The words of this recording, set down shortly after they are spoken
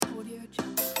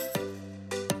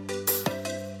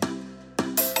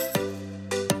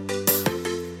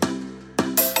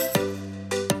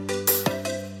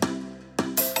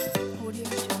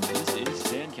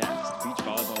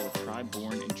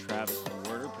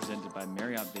by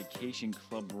Marriott Vacation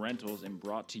Club Rentals and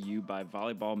brought to you by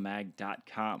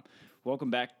volleyballmag.com. Welcome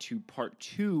back to part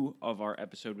 2 of our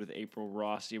episode with April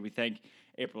Ross. We thank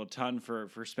April a ton for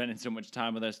spending so much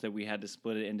time with us that we had to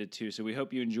split it into 2. So we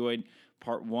hope you enjoyed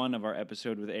part 1 of our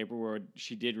episode with April, where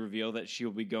she did reveal that she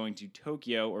will be going to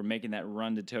Tokyo or making that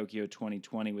run to Tokyo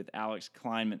 2020 with Alix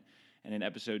Klineman. And in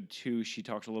episode 2, she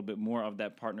talks a little bit more of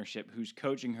that partnership, who's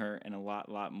coaching her, and a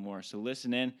lot more. So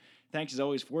listen in. Thanks, as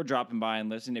always, for dropping by and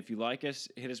listen. If you like us,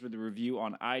 hit us with a review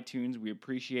on iTunes. We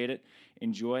appreciate it.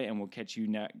 Enjoy, and we'll catch you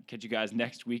guys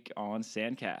next week on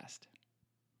SANDCAST.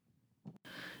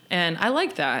 And I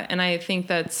like that. And I think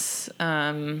that's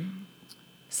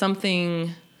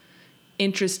something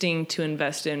interesting to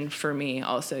invest in for me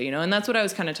also, and that's what I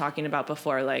was kind of talking about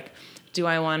before. Like, do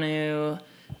I want to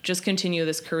just continue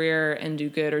this career and do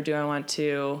good, or do I want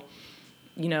to,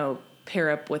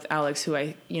 pair up with Alix, who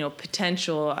I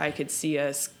could see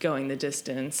us going the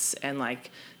distance and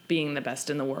like being the best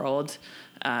in the world.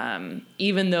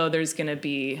 Even though there's going to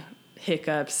be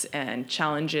hiccups and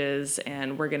challenges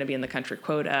and we're going to be in the country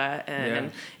quota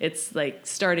and it's like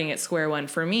starting at square one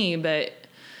for me. But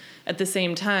at the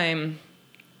same time,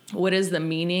 what is the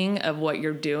meaning of what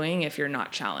you're doing if you're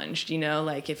not challenged?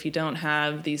 Like if you don't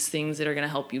have these things that are going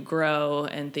to help you grow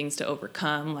and things to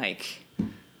overcome, like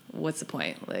what's the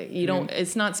point? Like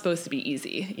it's not supposed to be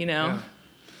easy, Yeah.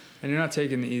 And you're not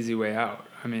taking the easy way out.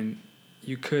 I mean,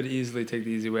 you could easily take the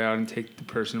easy way out and take the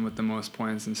person with the most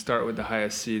points and start with the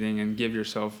highest seeding and give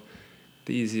yourself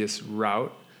the easiest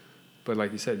route. But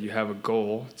like you said, you have a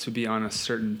goal to be on a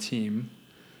certain team,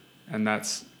 and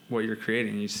that's what you're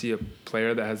creating. You see a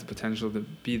player that has the potential to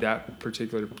be that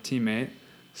particular teammate,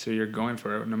 so you're going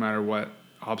for it no matter what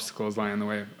obstacles lie in the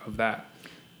way of that.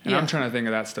 And I'm trying to think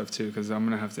of that stuff too, because I'm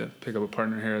going to have to pick up a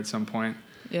partner here at some point.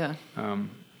 Yeah.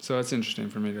 So that's interesting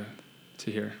for me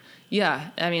to hear. Yeah.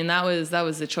 I mean, that was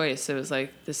the choice. It was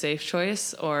like the safe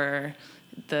choice, or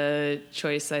the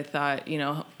choice I thought,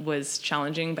 was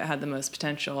challenging but had the most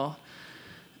potential.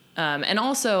 And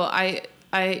also I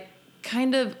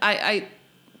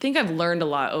think I've learned a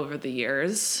lot over the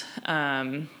years.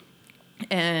 And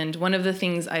one of the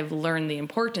things I've learned the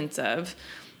importance of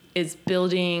is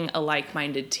building a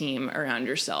like-minded team around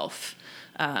yourself.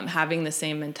 Having the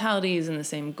same mentalities and the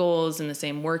same goals and the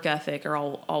same work ethic are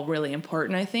all really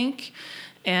important, I think.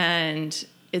 And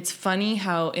it's funny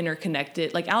how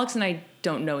interconnected, like Alix and I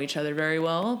don't know each other very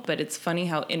well, but it's funny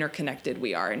how interconnected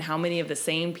we are and how many of the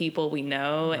same people we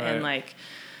know. Right. And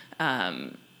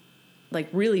like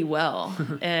really well.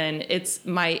 And it's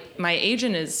my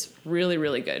agent is really,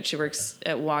 really good. She works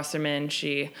at Wasserman.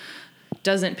 She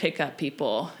doesn't pick up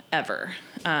people ever.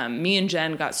 Me and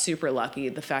Jen got super lucky,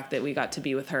 the fact that we got to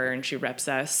be with her and she reps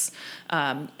us.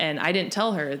 And I didn't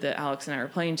tell her that Alix and I were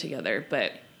playing together,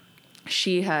 but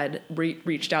she had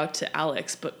reached out to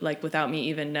Alix, but like without me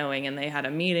even knowing, and they had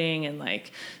a meeting, and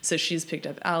like, so she's picked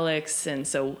up Alix. And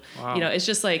so, wow. It's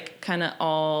just like kind of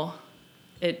all,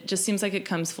 it just seems like it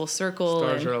comes full circle.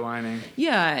 Stars are aligning.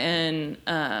 Yeah.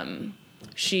 And,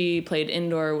 she played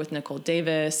indoor with Nicole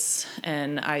Davis,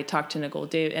 and I talked to Nicole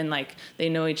Davis, and like they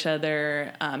know each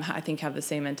other. I think have the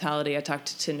same mentality. I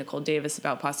talked to Nicole Davis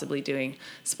about possibly doing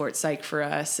sports psych for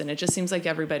us, and it just seems like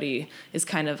everybody is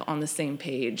kind of on the same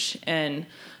page. And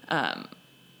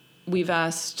we've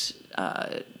asked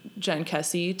Jen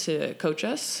Kessy to coach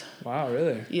us. Wow,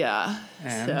 really? Yeah.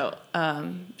 And? So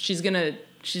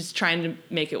she's trying to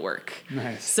make it work.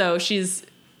 Nice. So she's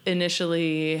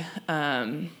initially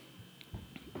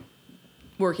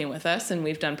working with us, and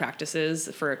we've done practices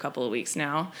for a couple of weeks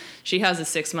now. She has a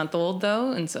 6-month-old though,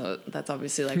 and so that's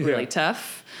obviously like really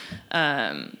tough.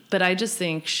 But I just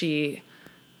think she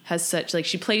has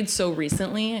she played so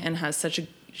recently and has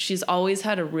she's always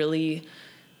had a really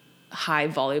high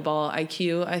volleyball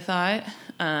IQ, I thought.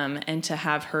 And to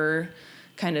have her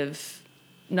kind of,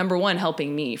 number one,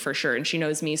 helping me for sure. And she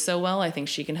knows me so well. I think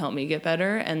she can help me get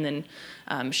better. And then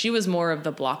she was more of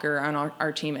the blocker on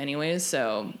our team anyways.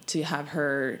 So to have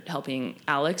her helping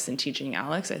Alix and teaching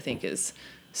Alix, I think is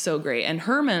so great. And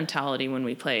her mentality when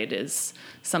we played is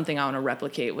something I want to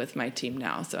replicate with my team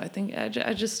now. So I think I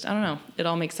don't know. It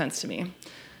all makes sense to me.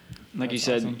 Like you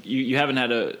said, awesome. You haven't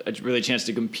had a really chance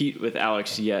to compete with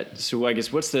Alix yet. So I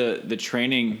guess what's the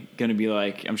training going to be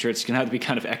like? I'm sure it's going to have to be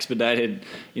kind of expedited,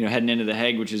 heading into the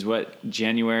Hague, which is what,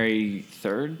 January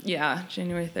 3rd? Yeah,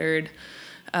 January 3rd.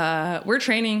 We're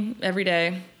training every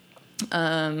day,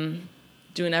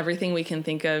 doing everything we can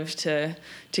think of to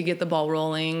get the ball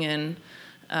rolling. And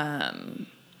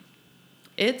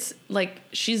it's like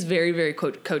she's very, very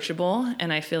coachable,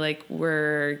 and I feel like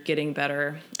we're getting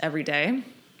better every day.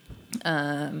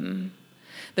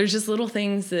 there's just little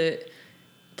things that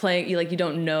you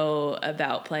don't know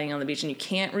about playing on the beach, and you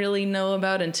can't really know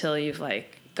about until you've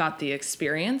like got the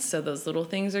experience. So those little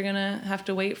things are gonna have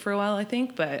to wait for a while, I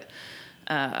think. But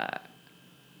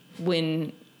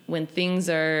when things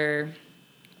are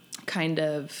kind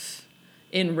of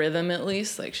in rhythm, at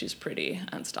least, like, she's pretty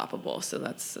unstoppable. So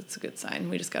that's a good sign.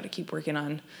 We just got to keep working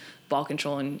on ball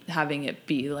control and having it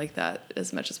be like that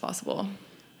as much as possible.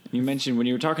 You mentioned when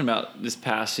you were talking about this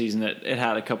past season that it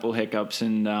had a couple hiccups,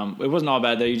 and it wasn't all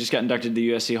bad, though. You just got inducted to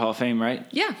the USC Hall of Fame, right?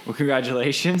 Yeah. Well,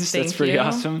 congratulations. That's pretty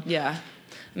awesome. Yeah.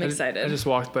 I'm excited. I just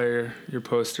walked by your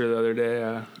poster the other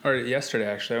day, or yesterday,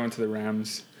 actually. I went to the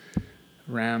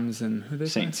Rams and who they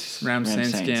Saints. Rams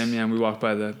Saints game. Yeah, and we walked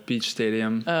by the beach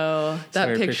stadium. Oh,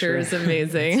 that picture is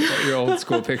amazing. Your old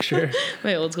school picture.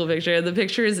 My old school picture. The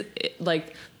pictures,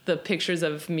 like the pictures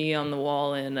of me on the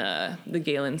wall in the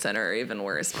Galen Center are even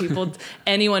worse.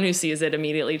 Anyone who sees it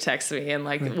immediately texts me and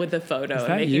like with a photo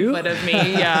and making fun of me.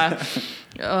 Yeah.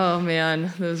 Oh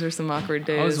man, those are some awkward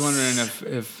days. I was wondering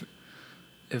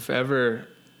if ever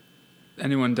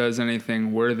anyone does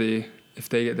anything worthy, if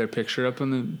they get their picture up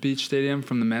on the beach stadium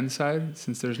from the men's side,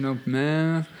 since there's no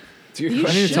men. I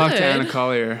need to talk to Anna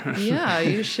Collier. Yeah,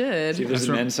 you should. See if there's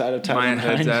a men's side of my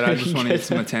head's at. I just want to get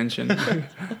some attention. I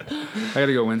got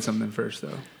to go win something first,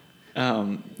 though.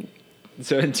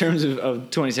 So in terms of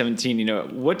 2017,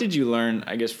 what did you learn,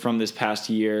 I guess, from this past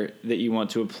year that you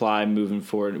want to apply moving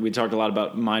forward? We talked a lot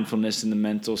about mindfulness and the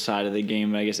mental side of the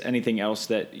game. I guess anything else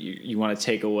that you want to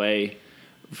take away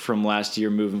from last year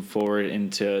moving forward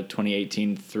into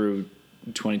 2018 through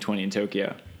 2020 in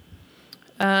Tokyo?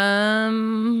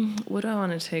 What do I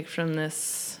want to take from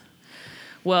this?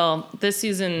 Well, this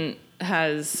season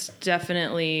has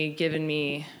definitely given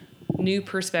me new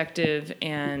perspective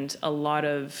and a lot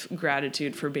of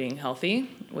gratitude for being healthy,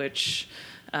 which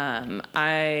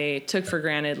I took for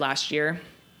granted last year,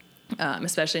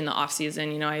 especially in the off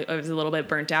season. I was a little bit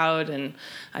burnt out, and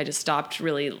I just stopped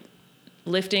really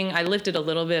lifting. I lifted a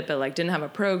little bit, but like didn't have a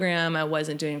program. I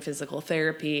wasn't doing physical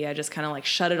therapy. I just kind of like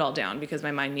shut it all down because my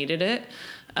mind needed it.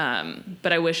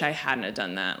 But I wish I hadn't have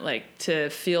done that. Like, to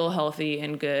feel healthy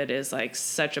and good is like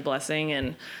such a blessing.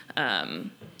 And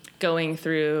going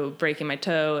through breaking my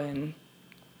toe and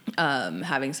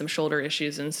having some shoulder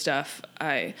issues and stuff,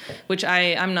 I'm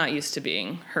not used to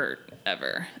being hurt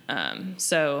ever.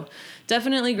 So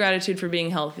definitely gratitude for being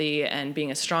healthy and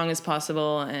being as strong as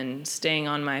possible and staying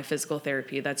on my physical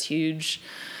therapy. That's huge.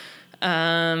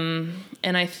 And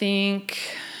I think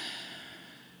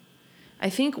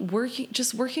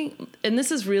working, and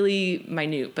this is really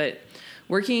minute, but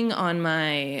working on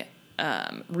my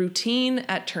routine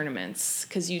at tournaments,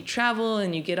 because you travel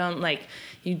and you get on, like,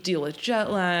 you deal with jet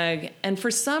lag, and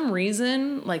for some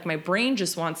reason, like, my brain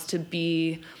just wants to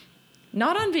be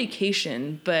not on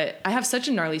vacation, but I have such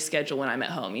a gnarly schedule when I'm at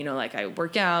home. Like, I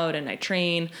work out and I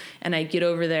train, and I get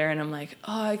over there and I'm like,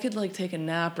 oh, I could like take a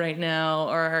nap right now,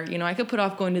 or I could put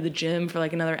off going to the gym for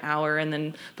like another hour, and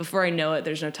then before I know it,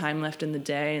 there's no time left in the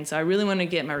day. And so I really want to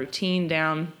get my routine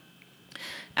down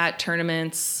at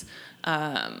tournaments.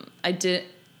 And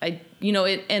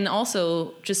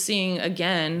also just seeing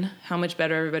again how much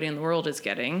better everybody in the world is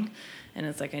getting. And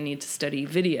it's like, I need to study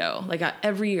video. Like,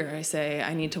 every year I say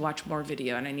I need to watch more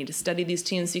video and I need to study these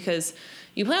teams, because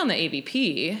you play on the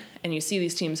AVP and you see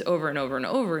these teams over and over and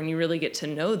over, and you really get to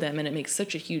know them, and it makes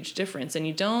such a huge difference. And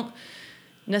you don't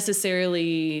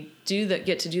necessarily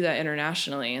get to do that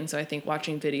internationally. And so I think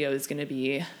watching video is going to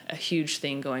be a huge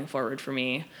thing going forward for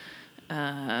me.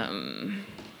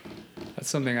 That's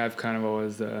something I've kind of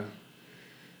always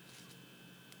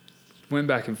went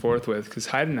back and forth with, because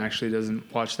Hayden actually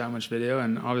doesn't watch that much video,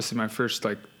 and obviously my first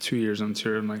 2 years on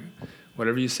tour, I'm like,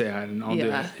 whatever you say, Hayden, I'll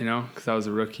do it, because I was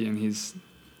a rookie and he's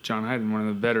John Hayden, one of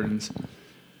the veterans.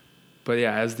 But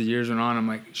yeah, as the years went on, I'm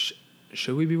like,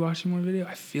 should we be watching more video?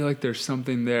 I feel like there's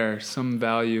something there, some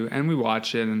value, and we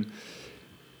watch it, and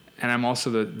I'm also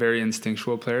the very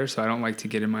instinctual player, so I don't like to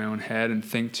get in my own head and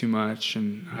think too much,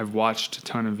 and I've watched a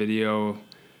ton of video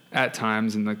at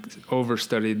times and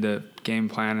overstudied the game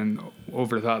plan and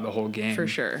overthought the whole game. For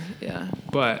sure, yeah.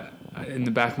 But in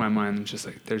the back of my mind, I'm just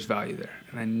like, there's value there,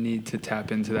 and I need to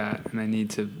tap into that, and I need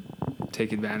to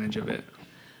take advantage of it.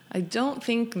 I don't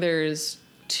think there's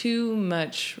too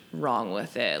much wrong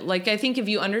with it. Like, I think if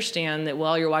you understand that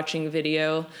while you're watching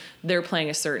video, they're playing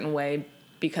a certain way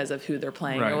because of who they're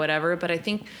playing or whatever. But I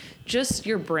think just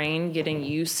your brain getting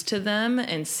used to them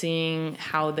and seeing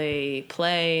how they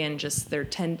play and just their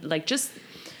just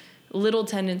little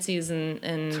tendencies and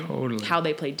totally. How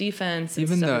they play defense and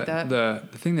even stuff like that.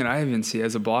 The thing that I even see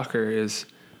as a blocker is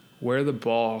where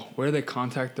they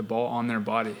contact the ball on their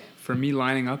body for me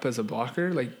lining up as a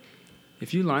blocker, like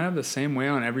if you line up the same way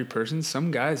on every person, some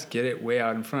guys get it way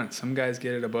out in front. Some guys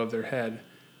get it above their head.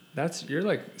 You're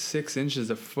like 6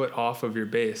 inches a foot off of your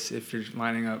base if you're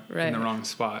lining up in the wrong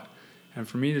spot. And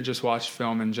for me to just watch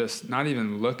film and just not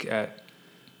even look at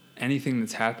anything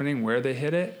that's happening, where they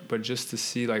hit it, but just to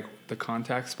see like the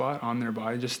contact spot on their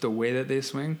body, just the way that they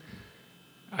swing,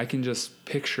 I can just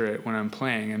picture it when I'm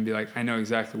playing and be like, I know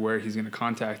exactly where he's going to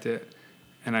contact it.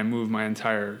 And I move my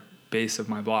entire base of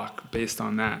my block based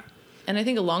on that. And I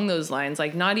think along those lines,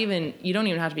 like you don't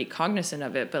even have to be cognizant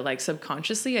of it, but like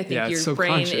subconsciously, I think your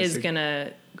brain is going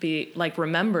to be like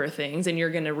remember things and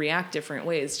you're going to react different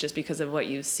ways just because of what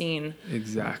you've seen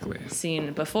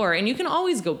before. And you can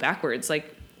always go backwards.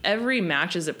 Like every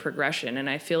match is a progression. And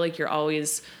I feel like you're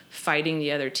always fighting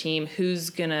the other team, who's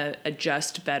going to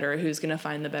adjust better, who's going to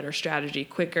find the better strategy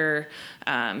quicker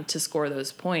to score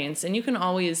those points. And you can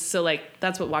always, so like,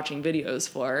 that's what watching videos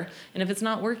for. And if it's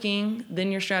not working,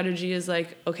 then your strategy is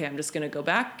like, okay, I'm just going to go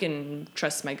back and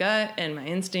trust my gut and my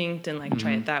instinct and like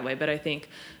try it that way. But I think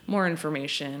more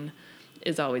information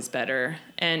is always better.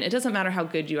 And it doesn't matter how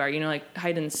good you are, like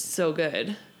Hayden's so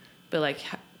good, but like,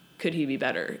 could he be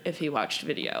better if he watched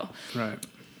video? Right.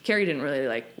 Kerri didn't really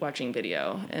like watching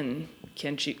video, and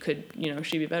could she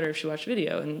be better if she watched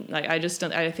video? And like,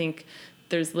 I think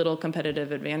there's little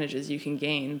competitive advantages you can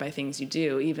gain by things you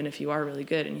do, even if you are really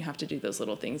good and you have to do those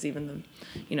little things, even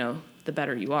the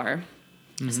better you are.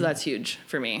 Mm-hmm. So that's huge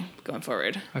for me going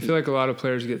forward. I feel like a lot of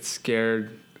players get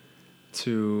scared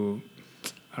what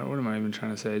am I even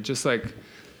trying to say? Just like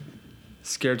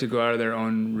scared to go out of their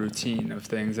own routine of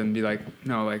things and be like,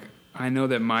 no, like, I know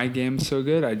that my game's so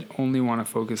good, I only want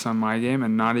to focus on my game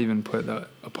and not even put the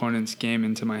opponent's game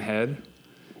into my head.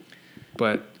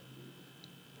 But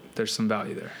there's some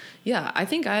value there. Yeah, I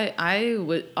think I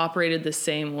operated the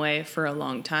same way for a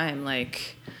long time.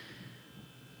 Like,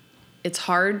 it's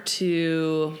hard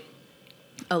to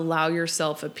allow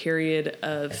yourself a period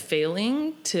of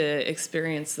failing to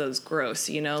experience those growths,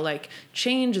 like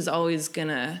change is always going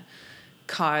to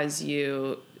cause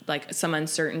you like some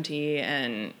uncertainty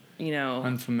and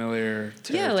unfamiliar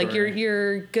territory. Yeah, like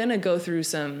you're gonna go through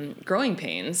some growing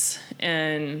pains,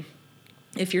 and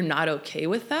if you're not okay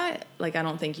with that, like I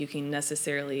don't think you can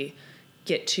necessarily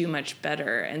get too much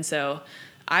better. And so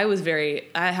I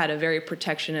had a very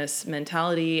protectionist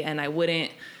mentality, and I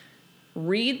wouldn't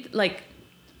read, like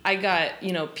I got,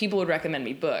 people would recommend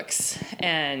me books,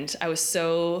 and I was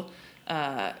so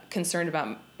concerned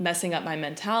about messing up my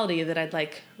mentality that I'd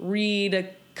like read a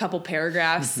couple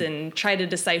paragraphs and try to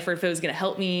decipher if it was going to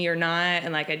help me or not.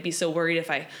 And like, I'd be so worried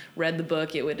if I read the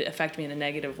book, it would affect me in a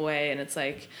negative way. And it's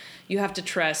like, you have to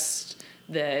trust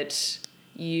that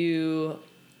you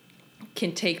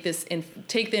can take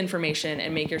the information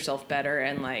and make yourself better.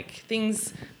 And like,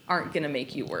 things aren't going to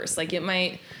make you worse. Like it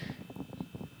might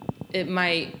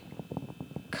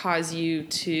cause you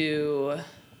to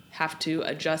have to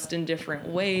adjust in different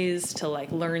ways to like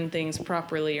learn things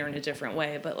properly or in a different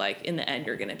way, but like in the end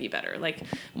you're going to be better. Like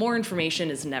more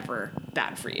information is never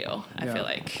bad for you. I feel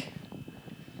like.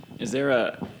 Is there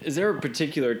a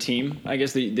particular team, I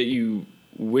guess, that you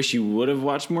wish you would have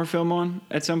watched more film on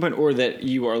at some point, or that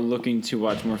you are looking to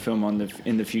watch more film on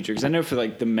in the future? Because I know for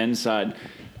like the men's side,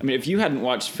 I mean, if you hadn't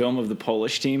watched film of the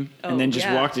Polish team and then just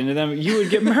walked into them, you would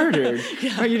get murdered.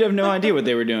 Right? You'd have no idea what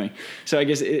they were doing. So I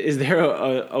guess, is there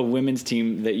a women's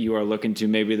team that you are looking to,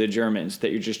 maybe the Germans,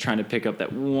 that you're just trying to pick up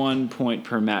that 1 point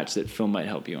per match that film might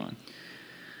help you on?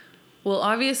 Well,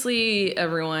 obviously,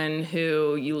 everyone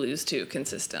who you lose to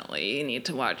consistently, you need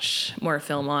to watch more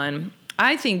film on.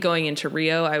 I think going into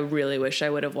Rio, I really wish I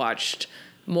would have watched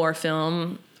more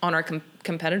film on our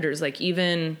competitors, like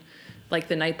even like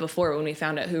the night before when we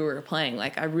found out who we were playing.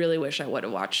 Like, I really wish I would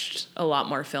have watched a lot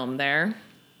more film there.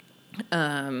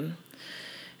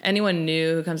 Anyone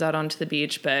new who comes out onto the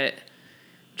beach, but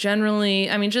generally,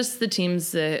 I mean, just the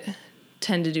teams that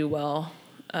tend to do well,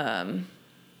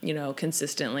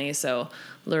 consistently. So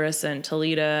Larissa and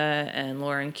Talita and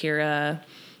Laura and Kira,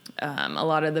 a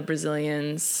lot of the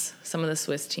Brazilians, some of the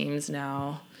Swiss teams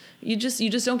now, you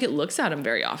just don't get looks at them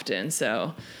very often.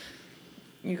 So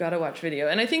you got to watch video.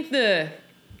 And I think the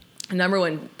number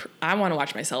one, I want to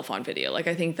watch myself on video. Like,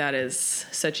 I think that is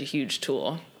such a huge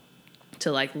tool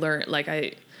to like learn.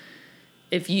 Like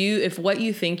if what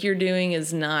you think you're doing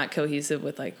is not cohesive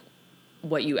with like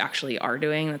what you actually are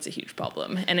doing, that's a huge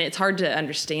problem. And it's hard to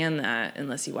understand that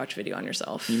unless you watch video on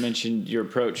yourself. You mentioned your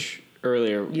approach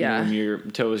earlier, when your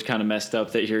toe was kind of messed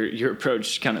up, that your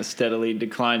approach kind of steadily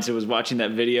declined. So was watching that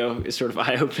video is sort of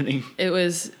eye-opening. It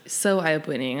was so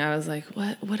eye-opening. I was like,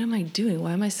 what am I doing?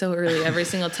 Why am I so early every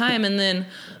single time? And then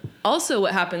Also,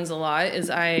 what happens a lot is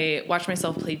I watch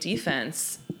myself play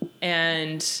defense,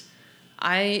 and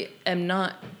I am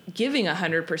not giving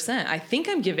 100%. I think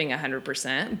I'm giving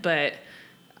 100%, but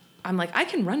I'm like, I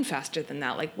can run faster than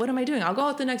that. Like, what am I doing? I'll go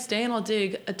out the next day and I'll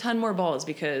dig a ton more balls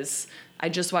because I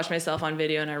just watched myself on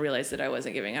video and I realized that I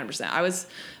wasn't giving 100%.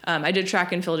 I did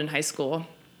track and field in high school.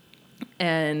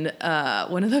 And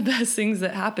one of the best things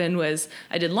that happened was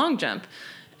I did long jump,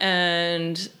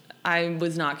 and I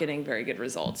was not getting very good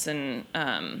results. And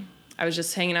I was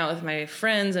just hanging out with my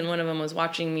friends, and one of them was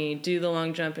watching me do the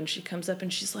long jump, and she comes up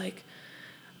and she's like,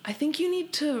 I think you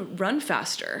need to run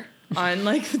faster on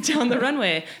like down the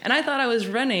runway. And I thought I was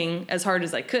running as hard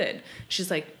as I could.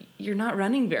 She's like, you're not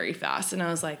running very fast. And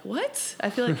I was like, what? I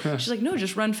feel like, she's like, no,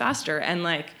 just run faster. And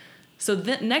like, so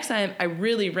the next time I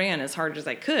really ran as hard as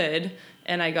I could,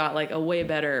 and I got like a way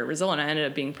better result, and I ended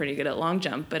up being pretty good at long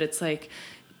jump. But it's like,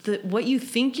 what you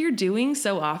think you're doing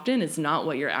so often is not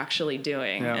what you're actually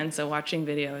doing. Yeah. And so watching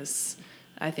video is,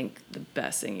 I think, the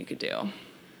best thing you could do.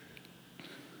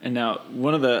 And now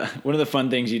one of the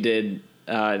fun things you did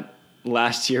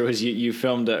last year was you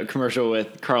filmed a commercial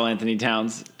with Karl Anthony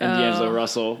Towns and D'Angelo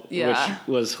Russell, which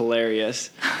was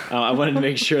hilarious. I wanted to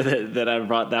make sure that I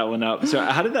brought that one up. So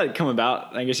how did that come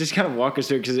about? I guess just kind of walk us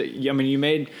through, because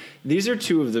these are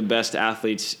two of the best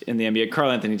athletes in the NBA, Karl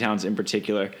Anthony Towns in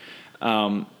particular.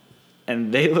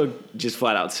 And they look just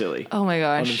flat out silly. Oh my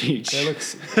gosh. On the beach. They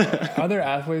look, other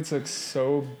athletes look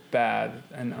so bad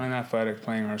and unathletic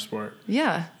playing our sport.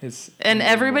 Yeah. And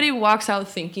everybody walks out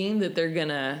thinking that they're going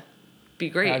to be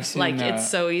great. I've seen, it's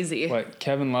so easy.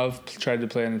 Kevin Love tried to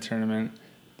play in the tournament.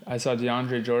 I saw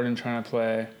DeAndre Jordan trying to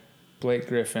play, Blake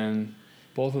Griffin.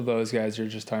 Both of those guys you're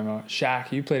just talking about.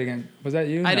 Shaq, you played against, was that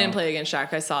you? I didn't play against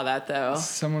Shaq. I saw that though.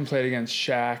 Someone played against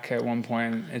Shaq at one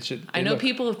point. I know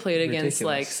people have played against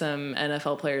like some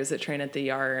NFL players that train at the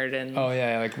Yard and. Oh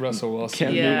yeah, like Russell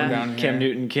Wilson. Cam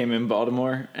Newton came in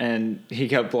Baltimore and he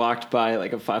got blocked by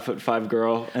like a 5'5"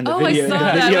 girl, and the video. I saw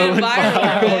that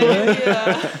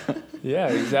went viral. Yeah,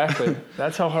 exactly.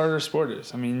 That's how hard our sport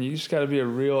is. I mean, you just got to be a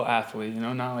real athlete,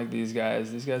 not like these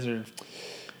guys. These guys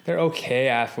they're okay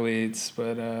athletes,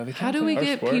 but they can't. How do we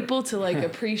get sport. people to like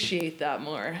appreciate that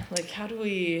more? Like, how do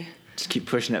we just keep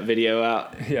pushing that video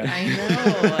out? Yeah,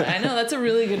 I know. That's a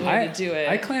really good way to do it.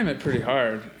 I claim it pretty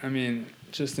hard. I mean,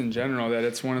 just in general, that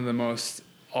it's one of the most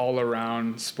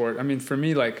all-around sport. I mean, for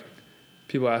me, like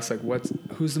people ask, like,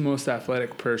 who's the most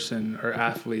athletic person or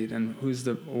athlete, and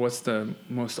what's the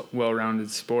most well-rounded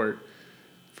sport?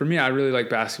 For me, I really like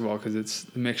basketball because it's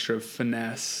a mixture of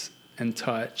finesse and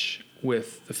touch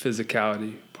with the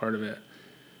physicality part of it.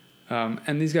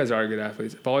 And these guys are good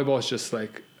athletes. Volleyball is just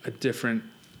like a different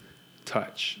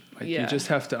touch. Like you just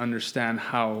have to understand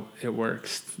how it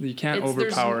works. You can't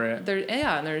overpower it.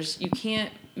 You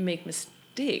can't make mistakes.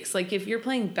 Like if you're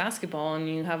playing basketball and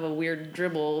you have a weird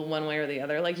dribble one way or the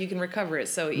other, like you can recover it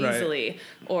so easily. Right.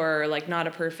 Or like not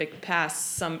a perfect pass.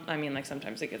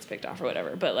 Sometimes it gets picked off or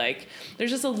whatever. But like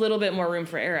there's just a little bit more room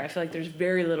for error. I feel like there's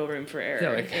very little room for error. Yeah,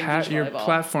 like your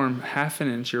platform half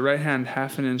an inch, your right hand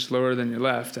half an inch lower than your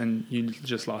left, and you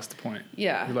just lost the point.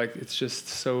 Yeah. You're like, it's just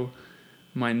so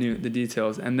minute, the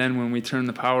details. And then when we turn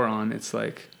the power on, it's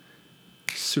like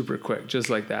super quick, just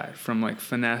like that, from like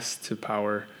finesse to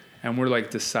power. And we're like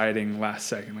deciding last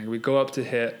second. Like we go up to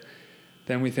hit,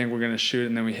 then we think we're going to shoot,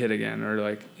 and then we hit again. Or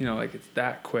like, like it's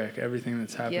that quick, everything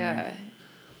that's happening. Yeah.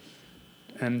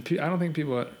 And I don't think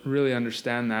people really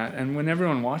understand that. And when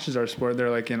everyone watches our sport,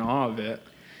 they're like in awe of it.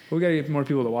 We got to get more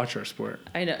people to watch our sport.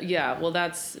 I know. Yeah. Well,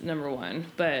 that's number one.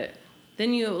 But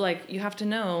then you have to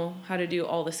know how to do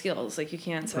all the skills. Like you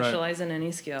can't specialize in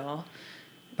any skill.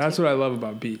 That's what I love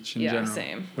about beach in general. Yeah,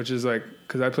 same. Which is like,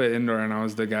 because I played indoor and I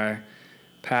was the guy.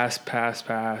 Pass.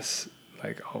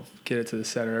 Like I'll get it to the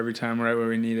setter every time right where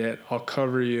we need it. I'll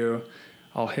cover you.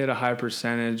 I'll hit a high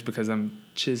percentage because I'm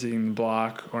chiseling the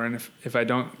block. Or if I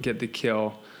don't get the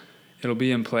kill, it'll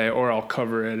be in play. Or I'll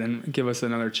cover it and give us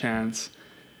another chance.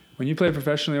 When you play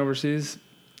professionally overseas,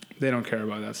 they don't care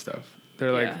about that stuff.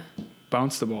 They're like,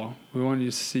 bounce the ball. We want you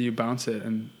to see you bounce it,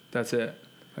 and that's it.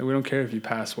 Like we don't care if you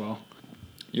pass well.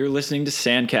 You're listening to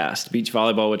SANDCAST, beach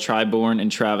volleyball with Bourne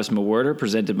and Travis Mewhirter,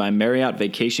 presented by Marriott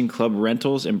Vacation Club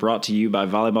Rentals and brought to you by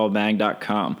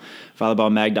volleyballmag.com.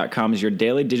 Volleyballmag.com is your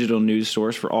daily digital news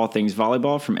source for all things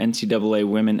volleyball, from NCAA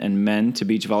women and men to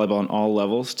beach volleyball on all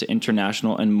levels to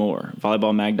international and more.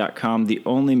 Volleyballmag.com, the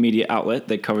only media outlet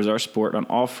that covers our sport on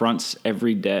all fronts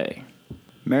every day.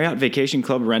 Marriott Vacation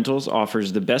Club Rentals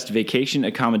offers the best vacation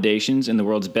accommodations in the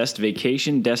world's best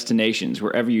vacation destinations.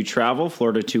 Wherever you travel,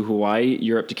 Florida to Hawaii,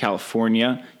 Europe to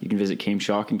California. You can visit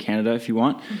Kameshock in Canada if you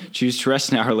want. Choose to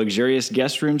rest in our luxurious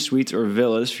guest rooms, suites, or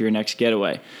villas for your next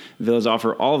getaway. Villas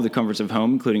offer all of the comforts of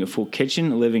home, including a full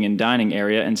kitchen, living and dining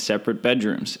area, and separate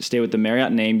bedrooms. Stay with the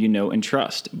Marriott name you know and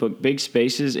trust. Book big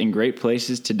spaces in great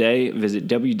places today. Visit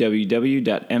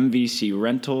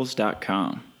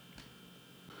www.mvcrentals.com.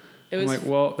 I'm like,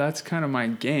 well, that's kind of my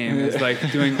game. It's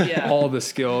like doing all the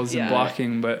skills and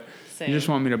blocking, but you just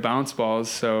want me to bounce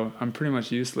balls, so I'm pretty much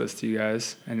useless to you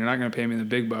guys, and you're not going to pay me the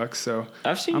big bucks. So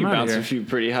I've seen you bounce a few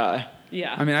pretty high.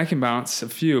 Yeah. I mean, I can bounce a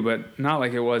few, but not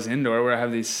like it was indoor where I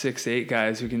have these 6'8"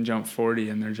 guys who can jump 40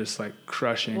 and they're just like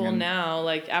crushing. Well, now,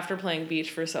 like after playing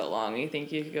beach for so long, you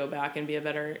think you could go back and be a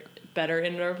better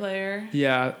indoor player?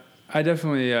 Yeah, I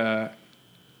definitely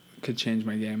could change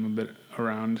my game a bit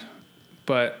around,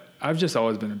 but I've just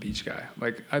always been a beach guy.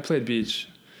 Like, I played beach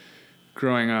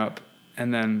growing up,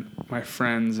 and then my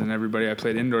friends and everybody I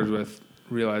played indoors with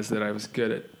realized that I was good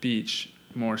at beach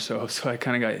more so. So I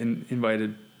kind of got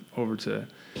invited over to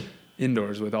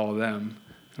indoors with all of them.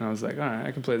 And I was like, all right,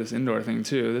 I can play this indoor thing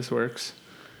too. This works.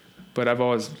 But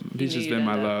beach has been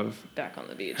my love. Back on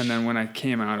the beach. And then when I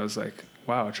came out, I was like,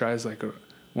 wow, Try's like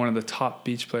one of the top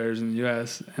beach players in the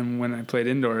U.S. And when I played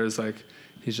indoor, it was like,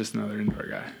 he's just another indoor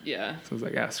guy. Yeah. So I was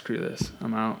like, screw this.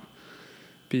 I'm out.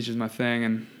 Beach is my thing,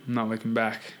 and I'm not looking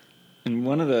back. And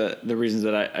one of the reasons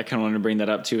that I kind of wanted to bring that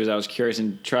up, too, is I was curious,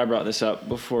 and Try brought this up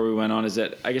before we went on, is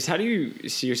that, I guess, how do you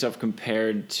see yourself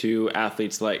compared to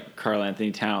athletes like Karl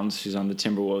Anthony Towns, who's on the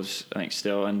Timberwolves, I think,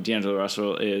 still, and D'Angelo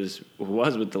Russell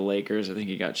was with the Lakers. I think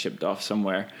he got shipped off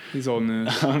somewhere. He's old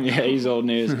news. Yeah, he's old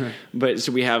news. But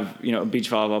so we have, a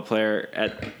beach volleyball player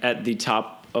at the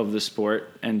top of the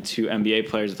sport and two NBA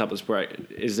players at the top of the sport.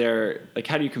 Is there, like,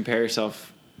 how do you compare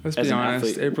yourself? Let's be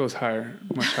honest, April's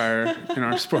much higher in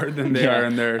our sport than they are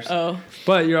in theirs. Oh.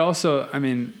 But you're also, I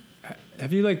mean,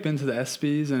 have you been to the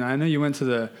ESPYs? And I know you went to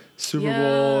the Super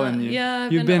Bowl and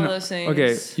you've been to all those things.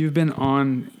 Okay, you've been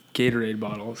on Gatorade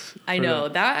bottles. I know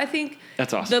that. I think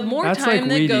that's awesome. The more time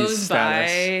that goes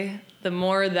by, the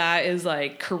more that is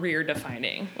like career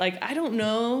defining. Like, I don't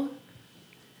know.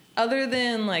 Other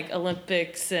than like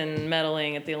Olympics and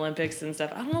medaling at the Olympics and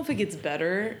stuff, I don't know if it gets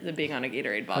better than being on a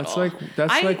Gatorade bottle.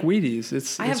 That's like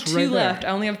Wheaties. I have two left. I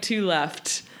only have two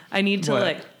left. I need to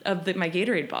my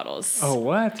Gatorade bottles. Oh,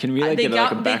 what? Can we get a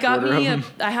back order of them?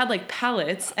 I had like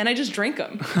pallets and I just drank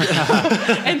them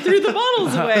and threw the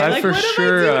bottles away. I for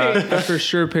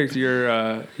sure picked your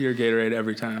Gatorade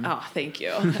every time. Oh, thank you.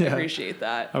 I appreciate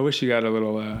that. I wish you got a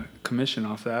little commission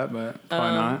off that, but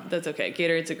probably not. That's okay.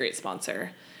 Gatorade's a great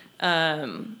sponsor.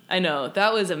 I know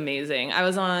that was amazing. I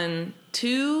was on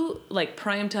 2 like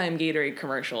primetime Gatorade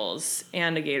commercials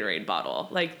and a Gatorade bottle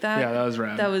like that. Yeah, that was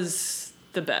rad. That was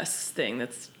the best thing.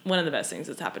 That's one of the best things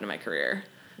that's happened in my career.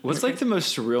 What's like the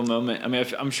most surreal moment? I mean,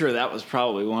 I'm sure that was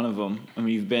probably one of them. I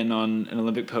mean, you've been on an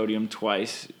Olympic podium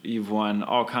twice. You've won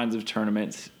all kinds of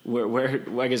tournaments. Where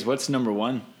I guess what's number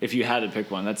one? If you had to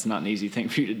pick one, that's not an easy thing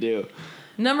for you to do.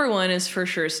 Number one is for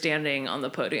sure standing on the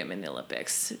podium in the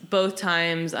Olympics. Both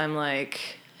times I'm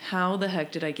like, how the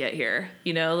heck did I get here?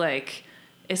 Like,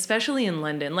 especially in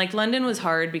London. Like, London was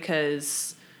hard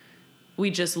because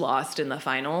we just lost in the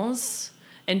finals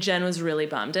and Jen was really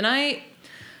bummed. And I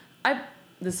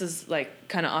this is like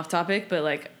kind of off topic, but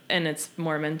like, and it's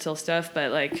more mental stuff,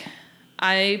 but like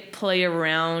I play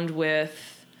around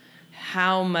with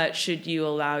how much should you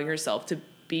allow yourself to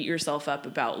beat yourself up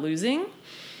about losing.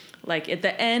 Like, at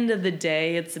the end of the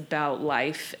day, it's about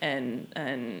life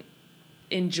and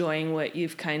enjoying what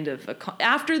you've kind of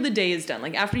after the day is done.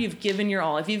 Like, after you've given your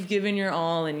all, if you've given your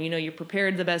all and you're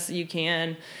prepared the best that you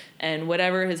can, and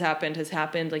whatever has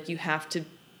happened. Like, you have to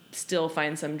still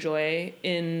find some joy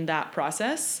in that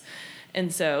process.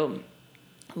 And so,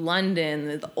 London,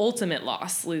 the ultimate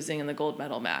loss, losing in the gold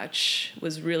medal match,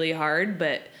 was really hard,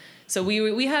 but. So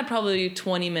we had probably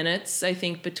 20 minutes, I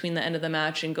think, between the end of the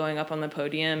match and going up on the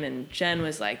podium, and Jen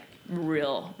was like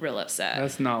real upset.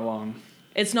 That's not long.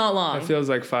 It's not long. It feels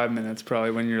like 5 minutes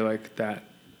probably when you're like that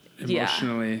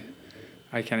emotionally. Yeah.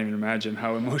 I can't even imagine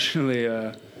how emotionally.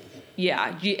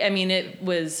 Yeah, I mean, it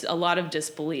was a lot of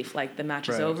disbelief. Like, the match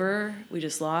is over, we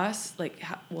just lost. Like,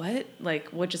 what? Like,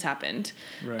 what just happened?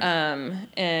 Right.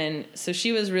 And so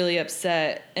she was really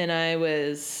upset, and I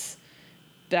was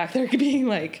back there being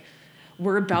like,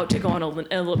 we're about to go on an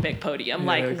Olympic podium.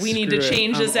 Like, we need to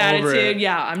change this attitude.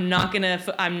 Yeah, I'm not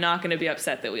gonna be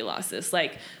upset that we lost this.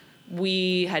 Like,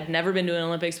 we had never been to an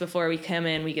Olympics before. We come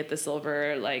in, we get the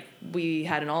silver. Like, we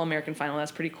had an All-American final.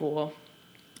 That's pretty cool.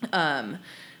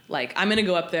 like, I'm going to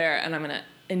go up there and I'm going to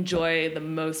enjoy the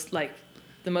most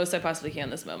I possibly can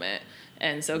this moment.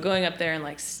 And so going up there and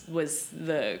like was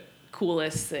the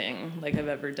coolest thing like I've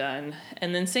ever done.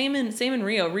 And then same in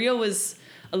Rio. Rio was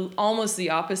almost the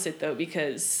opposite though,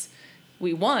 because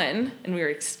we won and we were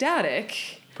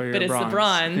ecstatic, but it's bronze. The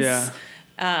bronze.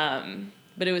 Yeah.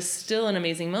 But it was still an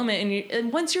amazing moment.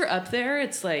 And once you're up there,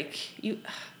 it's like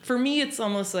for me, it's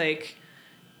almost like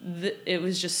it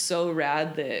was just so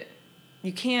rad that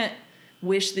you can't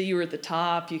wish that you were at the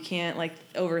top. You can't like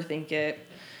overthink it.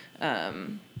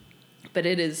 But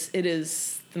it is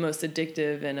the most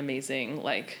addictive and amazing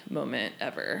like moment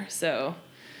ever. So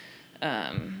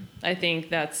I think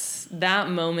that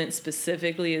moment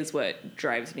specifically is what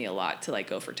drives me a lot to like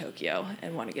go for Tokyo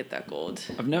and want to get that gold.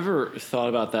 I've never thought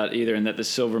about that either, and that the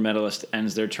silver medalist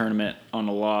ends their tournament on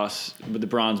a loss, but the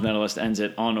bronze medalist ends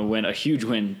it on a win, a huge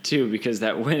win too, because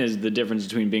that win is the difference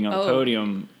between being on the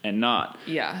podium and not.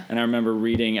 Yeah. And I remember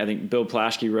reading, I think Bill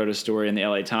Plaschke wrote a story in the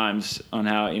LA Times on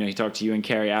how, he talked to you and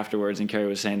Kerri afterwards, and Kerri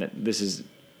was saying that this is,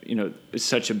 it's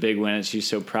such a big win and she's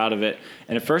so proud of it.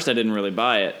 And at first I didn't really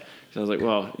buy it. So I was like,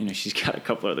 well, she's got a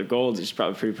couple other golds she's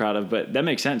probably pretty proud of. But that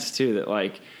makes sense, too, that,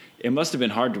 like, it must have been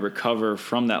hard to recover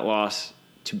from that loss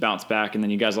to bounce back. And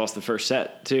then you guys lost the first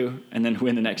set, too, and then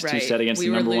win the next two set against the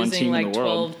number one team in the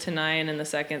world. We were losing, like, 12-9 in the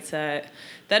second set.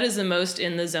 That is the most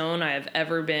in the zone I have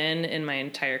ever been in my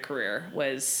entire career.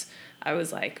 I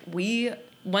was like,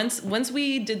 once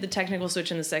we did the technical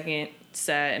switch in the second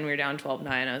set and we were down 12-9,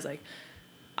 I was like,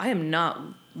 I am not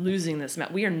losing this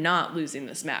match. We are not losing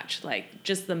this match. Like,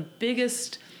 just the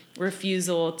biggest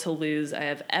refusal to lose I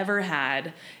have ever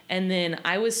had. And then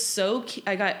I was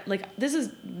I got, like, this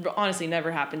has honestly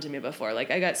never happened to me before.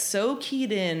 Like, I got so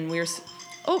keyed in. Got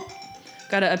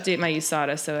to update my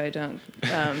USADA so I don't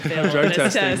fail on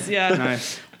this test. Yeah.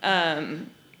 Nice.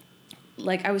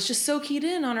 Like, I was just so keyed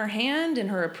in on her hand and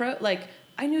her approach. Like,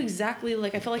 I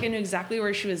felt like I knew exactly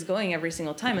where she was going every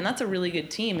single time. And that's a really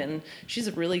good team. And she's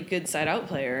a really good side out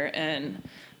player. And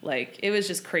like, it was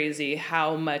just crazy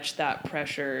how much that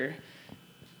pressure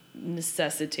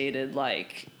necessitated,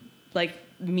 like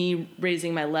me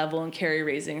raising my level and Kerri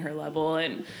raising her level.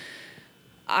 And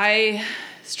I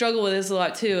struggle with this a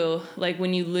lot too. Like,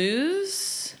 when you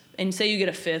lose and say you get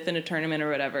a fifth in a tournament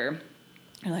or whatever,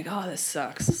 you're like, oh, this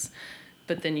sucks.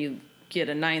 But then you get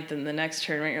a ninth in the next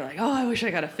tournament, you're like, oh, I wish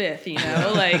I got a fifth,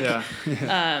 like,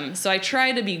 yeah. So I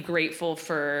try to be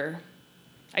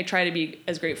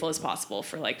as grateful as possible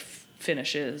for like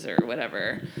finishes or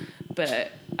whatever. But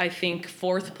I think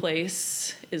fourth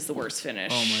place is the worst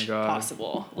finish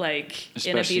possible. Like,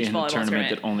 especially in a beach volleyball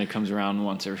tournament that only comes around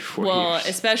once every 4 years. Well,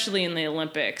 especially in the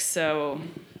Olympics. So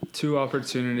 2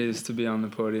 opportunities to be on the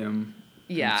podium.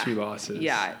 Yeah. And 2 losses.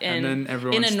 Yeah. And then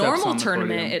everyone in a steps normal on the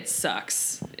tournament, podium. it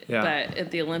sucks. Yeah. But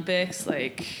at the Olympics,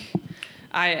 like,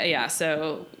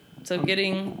 so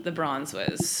getting the bronze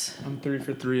was. I'm 3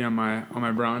 for 3 on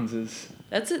my bronzes.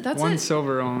 That's it. 1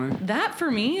 silver only. That for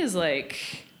me is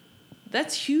like,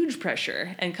 that's huge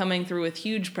pressure, and coming through with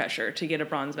huge pressure to get a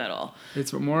bronze medal.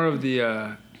 It's more of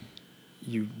the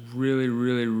you really,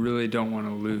 really, really don't want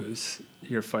to lose.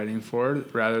 You're fighting for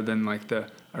it, rather than like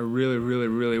I really, really,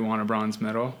 really want a bronze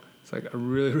medal. It's like I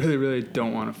really, really, really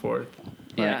don't want a fourth.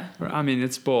 Yeah. I mean,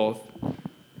 it's both,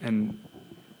 and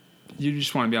you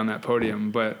just want to be on that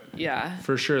podium. But yeah,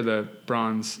 for sure, the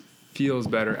bronze feels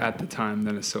better at the time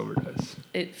than a silver does.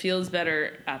 It feels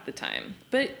better at the time.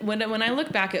 But when I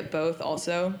look back at both,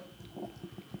 also,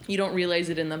 you don't realize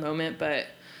it in the moment,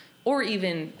 or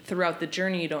even throughout the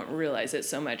journey, you don't realize it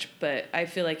so much. But I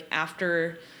feel like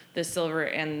after the silver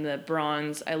and the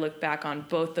bronze, I look back on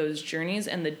both those journeys,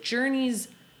 and the journeys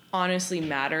honestly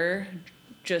matter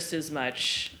just as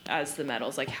much as the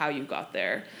medals, like how you got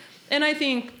there. And I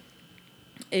think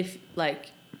if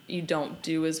like you don't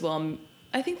do as well,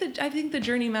 I think the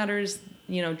journey matters,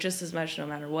 just as much no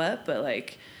matter what. But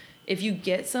like, if you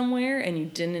get somewhere and you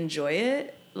didn't enjoy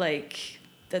it, like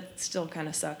that still kind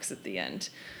of sucks at the end.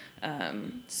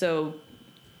 So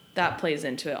that plays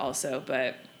into it also.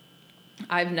 But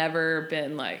I've never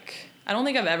been like, I don't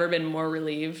think I've ever been more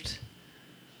relieved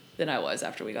than I was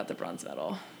after we got the bronze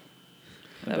medal.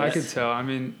 I could tell. I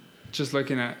mean, just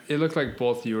looking at it, looked like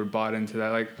both of you were bought into that.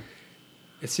 Like,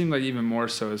 it seemed like even more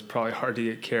so it's probably hard to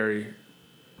get Kerri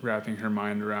wrapping her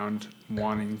mind around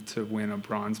wanting to win a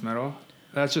bronze medal.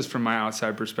 That's just from my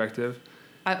outside perspective.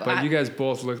 But you guys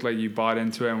both looked like you bought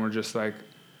into it and were just like,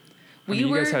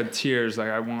 you guys had tears.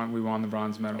 Like, we won the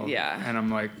bronze medal. Yeah. And I'm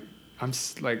like,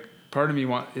 part of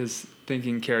me is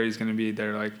thinking Kerri's going to be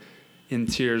there, like, in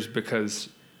tears because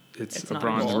it's a not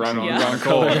bronze. gold. Wrong Yeah.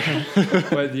 color.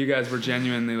 But you guys were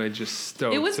genuinely like just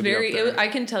stoked. It was to be up there. I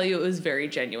can tell you it was very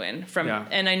genuine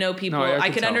and I know people, No, I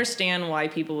could could tell. understand why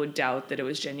people would doubt that it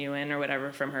was genuine or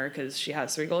whatever from her because she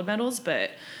has 3 gold medals,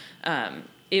 but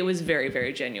it was very,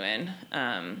 very genuine,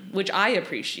 which I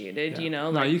appreciated, you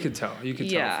know. No, you could tell. You could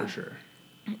tell for sure.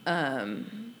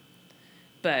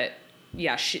 But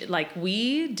yeah,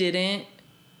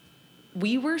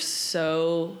 we were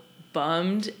so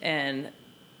bummed and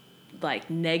like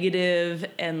negative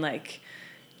and like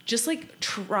just like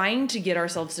trying to get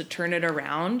ourselves to turn it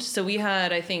around. So we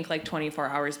had, I think, like 24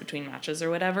 hours between matches or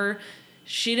whatever.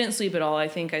 She didn't sleep at all. I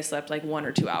think I slept like 1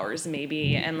 or 2 hours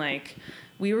maybe. And like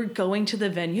we were going to the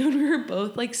venue and we were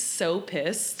both like so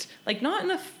pissed, like not in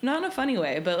a funny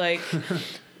way, but like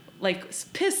like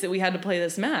pissed that we had to play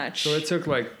this match. So it took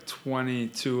like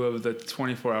 22 of the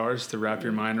 24 hours to wrap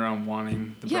your mind around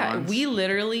wanting the bronze. We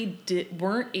literally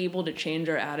weren't able to change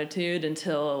our attitude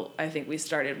until I think we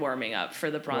started warming up for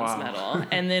the bronze medal.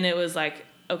 And then it was like,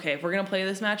 okay, if we're going to play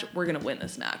this match, we're going to win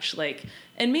this match. Like,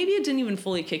 and maybe it didn't even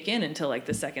fully kick in until like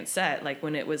the second set, like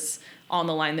when it was on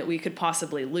the line that we could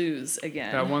possibly lose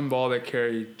again. That one ball that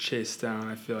Kerri chased down,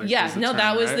 I feel like.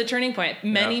 That was the turning point.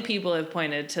 Many people have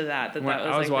pointed to that was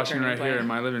I was like watching the right turning here point. in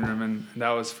my living room, and that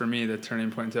was for me the turning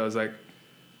point. I was like,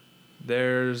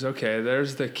 there's the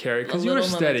Kerri. Because you were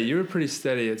steady. You were pretty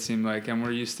steady, it seemed like, and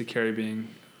we're used to Kerri being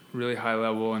really high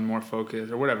level and more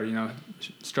focused or whatever, you know,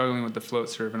 struggling with the float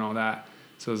serve and all that.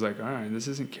 So I was like, all right, this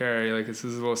isn't Kerri. Like, this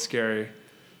is a little scary.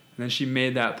 And then she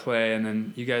made that play, and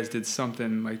then you guys did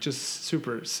something, like, just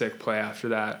super sick play after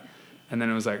that. And then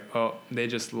it was like, oh, they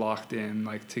just locked in,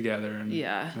 like, together, and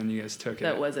then you guys took it.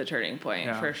 That was a turning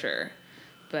point, for sure.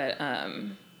 But,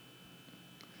 I'd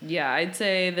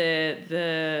say that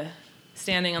the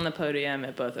standing on the podium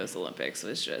at both those Olympics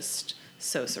was just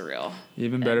so surreal.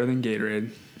 Even better than Gatorade.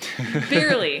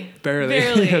 Barely.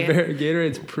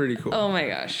 Gatorade's pretty cool. Oh my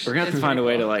gosh. We're going to have to find a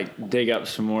way to like dig up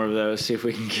some more of those, see if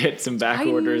we can get some back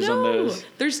orders on those.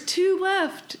 There's 2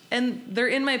 left and they're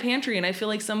in my pantry and I feel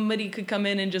like somebody could come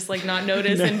in and just like not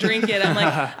notice and drink it. I'm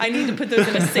like, I need to put those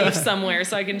in a safe somewhere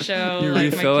so I can show you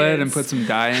like, refill my kids. it and put some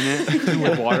dye in it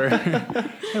with water.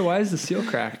 Hey, why is the seal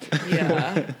cracked?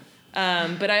 Yeah.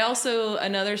 But I also,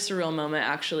 another surreal moment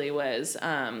actually was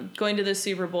going to the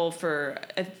Super Bowl for,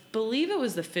 I believe it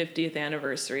was the 50th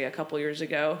anniversary a couple years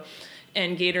ago,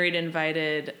 and Gatorade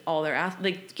invited all their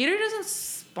athletes. Like, Gatorade doesn't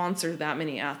sponsor that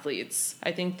many athletes.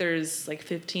 I think there's like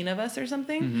 15 of us or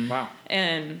something. Mm-hmm. Wow.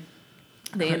 And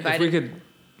they invited... If we could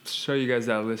show you guys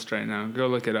that list right now, go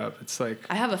look it up. It's like...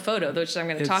 I have a photo, which I'm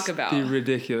going to talk about. It's the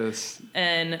ridiculous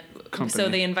And company. So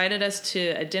they invited us to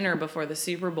a dinner before the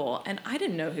Super Bowl, and I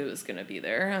didn't know who was going to be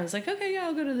there. I was like, okay, yeah,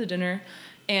 I'll go to the dinner.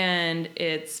 And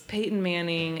it's Peyton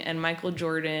Manning and Michael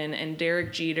Jordan and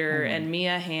Derek Jeter and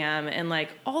Mia Hamm and like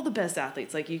all the best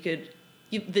athletes like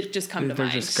that just come to mind. They're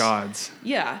just gods.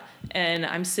 Yeah. And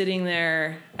I'm sitting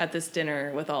there at this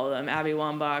dinner with all of them, Abby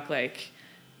Wambach, like,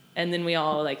 and then we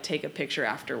all like take a picture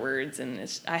afterwards, and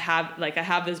I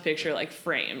have this picture like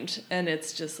framed, and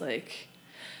it's just like,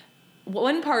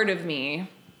 one part of me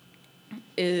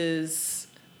is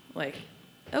like,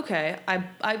 okay,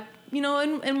 I you know,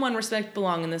 in one respect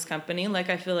belong in this company. Like,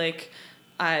 I feel like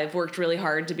I've worked really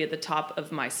hard to be at the top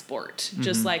of my sport,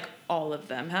 just like all of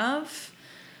them have.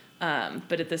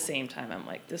 But at the same time, I'm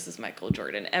like, this is Michael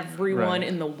Jordan. Everyone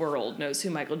in the world knows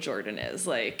who Michael Jordan is.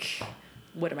 Like,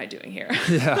 what am I doing here?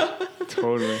 Yeah,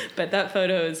 totally. But that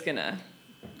photo is gonna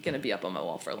be up on my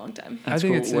wall for a long time. I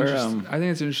think it's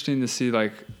interesting to see,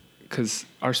 like, because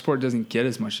our sport doesn't get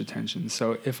as much attention.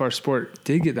 So if our sport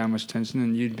did get that much attention,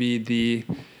 then you'd be the,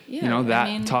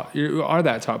 top. You are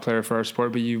that top player for our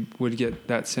sport, but you would get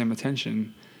that same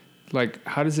attention. Like,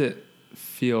 how does it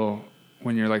feel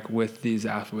when you're like with these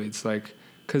athletes? Like,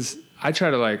 because I try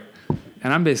to like,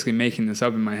 and I'm basically making this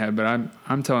up in my head, but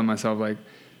I'm telling myself like,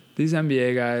 these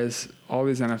NBA guys, all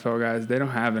these NFL guys, they don't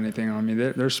have anything on me.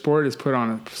 Their sport is put on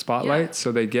a spotlight,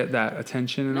 so they get that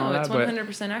attention and all that. No, it's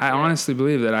 100% accurate. I honestly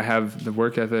believe that I have the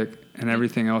work ethic and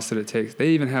everything else that it takes. They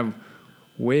even have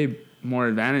way more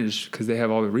advantage because they have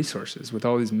all the resources with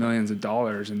all these millions of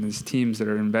dollars and these teams that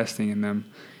are investing in them.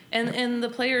 And the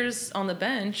players on the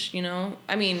bench, you know,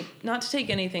 I mean, not to take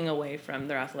anything away from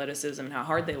their athleticism and how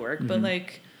hard they work, but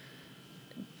like,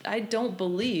 I don't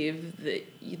believe that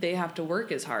they have to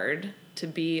work as hard to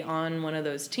be on one of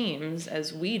those teams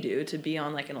as we do to be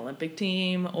on like an Olympic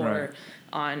team or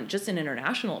on just an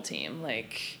international team.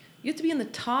 Like, you have to be in the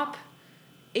top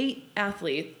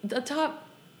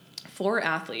 4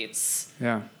 athletes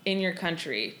in your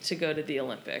country to go to the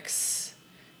Olympics.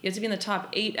 You have to be in the top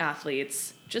 8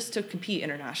 athletes just to compete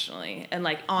internationally, and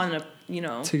like on a, you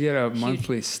know, to get a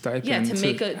monthly stipend. Yeah,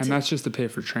 and that's just to pay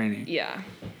for training. Yeah.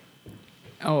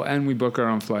 Oh, and we book our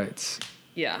own flights.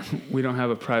 Yeah. We don't have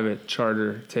a private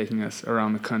charter taking us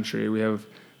around the country. We have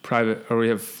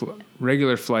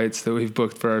regular flights that we've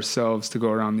booked for ourselves to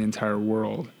go around the entire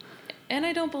world. And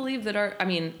I don't believe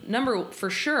that for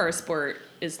sure our sport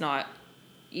is not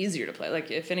easier to play.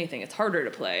 Like, if anything, it's harder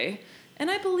to play. And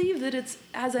I believe that it's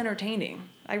as entertaining.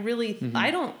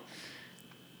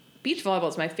 Beach volleyball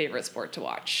is my favorite sport to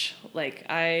watch. Like,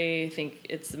 I think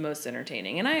it's the most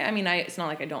entertaining. And it's not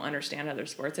like I don't understand other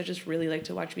sports. I just really like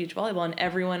to watch beach volleyball. And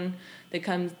everyone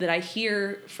that I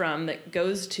hear from that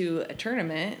goes to a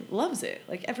tournament loves it.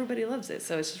 Like, everybody loves it.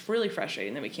 So it's just really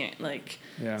frustrating that we can't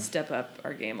step up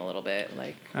our game a little bit.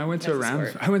 Like, I went to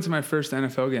my first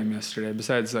NFL game yesterday,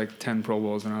 besides like 10 Pro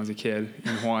Bowls when I was a kid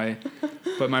in Hawaii.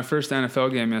 But my first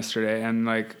NFL game yesterday, and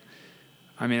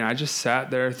I just sat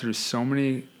there through so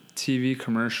many TV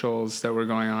commercials that were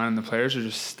going on, and the players are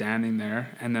just standing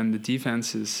there, and then the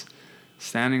defense is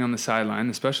standing on the sideline.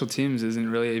 The special teams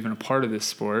isn't really even a part of this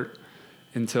sport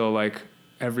until once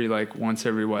every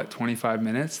 25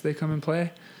 minutes they come and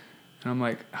play. And I'm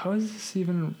like, how is this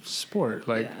even a sport?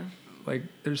 Like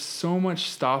there's so much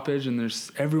stoppage, and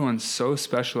everyone's so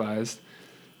specialized,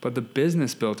 but the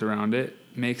business built around it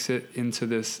makes it into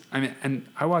this. And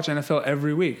I watch NFL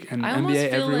every week and NBA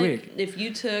every week. If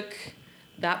you took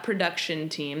that production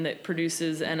team that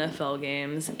produces NFL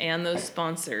games and those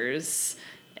sponsors,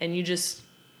 and you just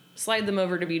slide them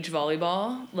over to beach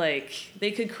volleyball, like, they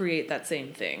could create that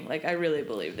same thing. Like, I really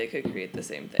believe they could create the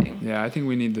same thing. Yeah, I think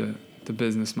we need the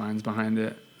business minds behind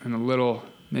it, and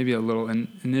maybe a little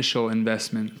initial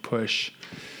investment push.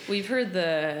 We've heard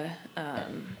the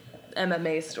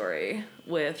MMA story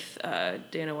with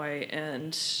Dana White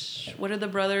and what are the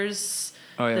brothers?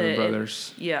 Oh yeah, the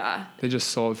brothers. Yeah. They just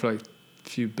sold for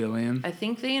few billion. I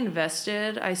think they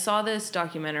invested. I saw this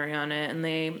documentary on it, and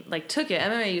they took it.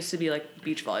 MMA used to be like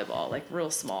beach volleyball, real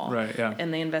small. Right. Yeah.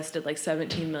 And they invested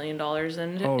 $17 million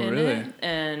in really? it,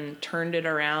 and turned it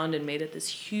around and made it this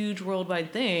huge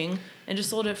worldwide thing, and just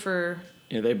sold it for.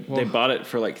 Yeah, they bought it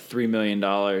for $3 million.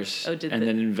 Oh, then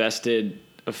invested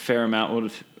a fair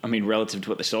amount. Relative to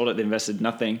what they sold it, they invested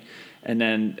nothing, and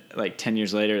then 10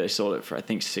 years later, they sold it for I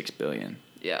think $6 billion.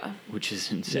 Yeah. Which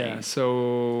is insane. Yeah,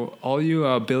 so all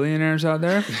you billionaires out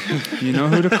there, you know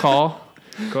who to call.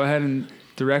 Go ahead and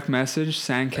direct message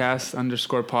SANDCAST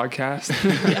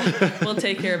 _podcast. Yeah, we'll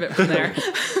take care of it from there.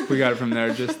 We got it from there.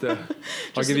 I'll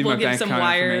give you my bank account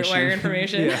wire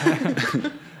information. Yeah.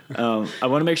 I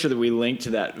want to make sure that we link to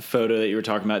that photo that you were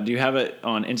talking about. Do you have it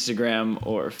on Instagram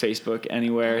or Facebook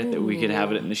anywhere that we could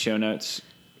have it in the show notes?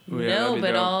 No,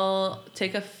 but I'll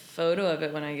take a photo of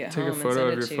it when I get home. Take a photo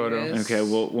of your photo. Okay,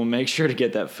 we'll make sure to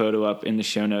get that photo up in the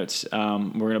show notes. We're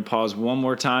going to pause one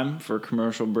more time for a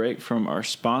commercial break from our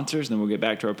sponsors, and then we'll get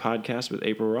back to our podcast with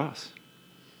April Ross.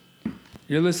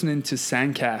 You're listening to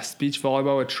SANDCAST, Beach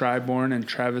Volleyball with Bourne and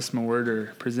Travis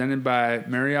Mewhirter, presented by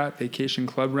Marriott Vacation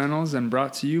Club Rentals and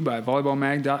brought to you by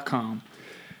volleyballmag.com.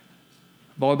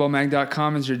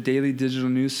 Volleyballmag.com is your daily digital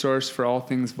news source for all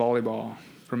things volleyball.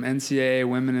 From NCAA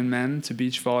women and men to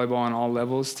beach volleyball on all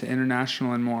levels to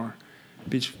international and more.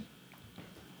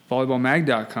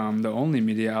 Volleyballmag.com, the only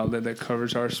media outlet that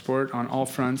covers our sport on all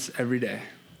fronts every day.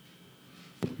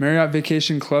 Marriott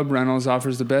Vacation Club Rentals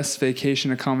offers the best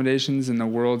vacation accommodations in the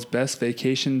world's best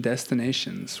vacation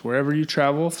destinations. Wherever you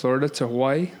travel, Florida to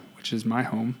Hawaii, which is my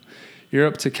home,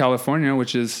 Europe to California,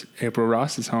 which is April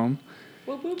Ross's home,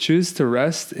 choose to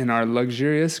rest in our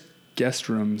luxurious guest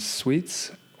rooms,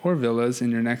 suites, or villas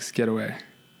in your next getaway.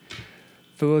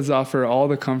 Villas offer all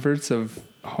the comforts of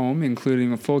home,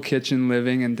 including a full kitchen,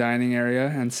 living, and dining area,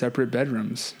 and separate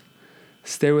bedrooms.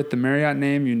 Stay with the Marriott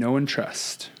name you know and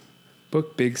trust.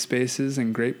 Book big spaces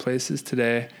and great places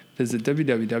today. Visit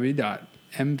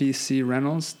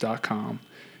www.mvcrentals.com.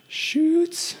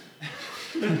 Shoots!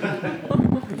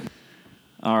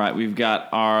 All right, we've got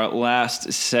our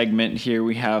last segment here.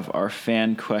 We have our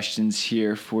fan questions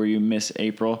here for you, Miss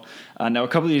April. Now, a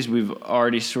couple of these we've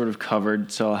already sort of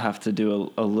covered, so I'll have to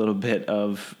do a little bit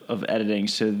of editing.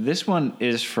 So this one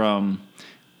is from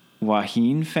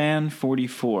Waheen Fan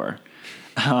 44.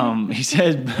 He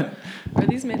said, "Are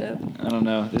these made up?" I don't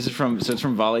know. It's from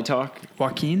Volley Talk.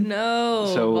 Joaquin?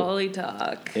 No, Volley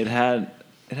Talk. It had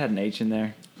an H in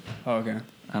there. Oh, okay.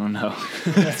 I don't know.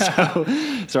 So,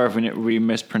 sorry if we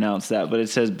mispronounced that, but it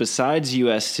says, besides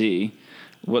USC,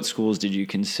 what schools did you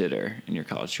consider in your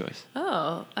college choice?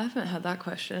 Oh, I haven't had that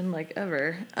question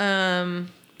ever.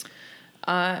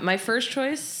 My first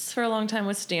choice for a long time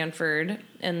was Stanford,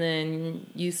 and then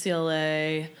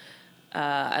UCLA.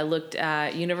 I looked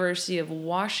at University of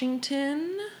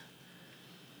Washington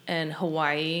and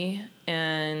Hawaii,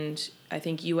 and I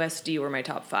think USD were my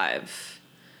top 5.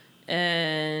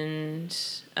 And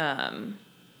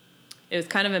it was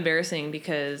kind of embarrassing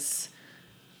because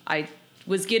I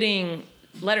was getting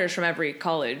letters from every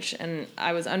college, and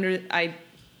I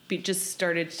just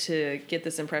started to get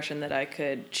this impression that I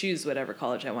could choose whatever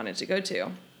college I wanted to go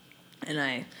to. And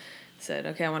I said,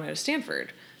 okay, I want to go to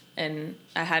Stanford. And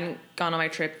I hadn't gone on my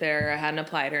trip there. I hadn't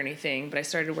applied or anything, but I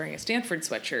started wearing a Stanford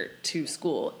sweatshirt to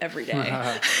school every day.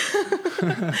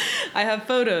 I have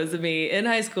photos of me in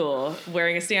high school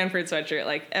wearing a Stanford sweatshirt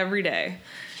like every day.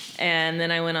 And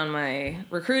then I went on my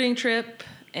recruiting trip,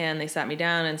 and they sat me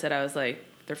down and said I was like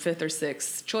their 5th or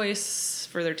 6th choice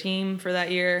for their team for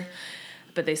that year.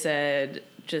 But they said,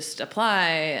 just apply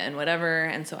and whatever.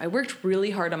 And so I worked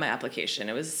really hard on my application.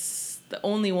 It was the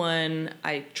only one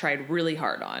I tried really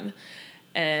hard on.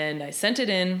 And I sent it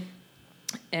in,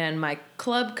 and my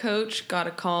club coach got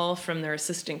a call from their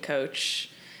assistant coach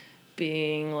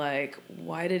being like,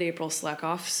 why did April slack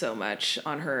off so much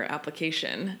on her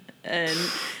application? And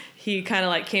he kind of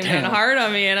like came down hard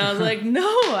on me, and I was like, no,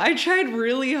 I tried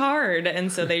really hard. And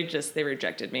so they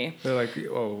rejected me. They're like,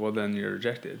 oh, well, then you're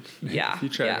rejected. Yeah. You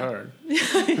tried hard.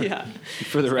 Yeah.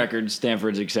 For the record,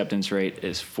 Stanford's acceptance rate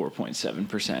is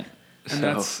 4.7%.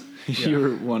 And so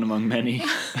you're one among many.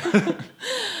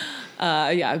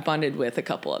 I've bonded with a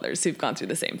couple others who've gone through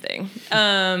the same thing.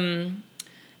 And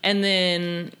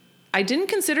then I didn't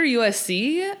consider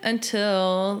USC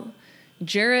until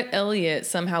Jarrett Elliott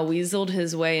somehow weaseled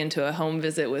his way into a home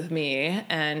visit with me,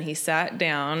 and he sat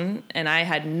down, and I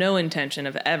had no intention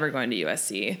of ever going to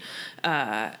USC,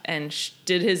 and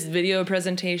did his video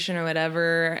presentation or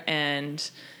whatever. And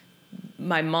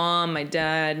my mom, my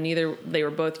dad, they were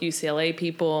both UCLA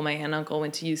people. My aunt and uncle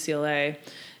went to UCLA,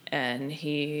 and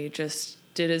he just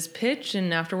did his pitch.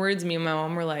 And afterwards, me and my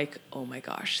mom were like, oh my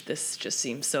gosh, this just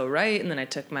seems so right. And then I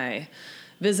took my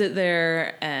visit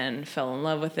there and fell in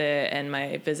love with it. And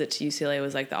my visit to UCLA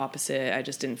was like the opposite. I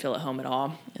just didn't feel at home at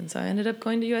all. And so I ended up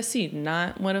going to USC.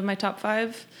 Not one of my top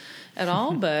 5 at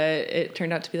all, but it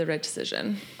turned out to be the right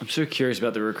decision. I'm so curious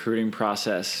about the recruiting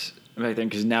process back then,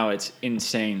 because now it's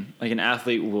insane. Like, an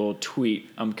athlete will tweet,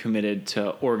 I'm committed to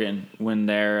Oregon, when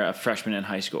they're a freshman in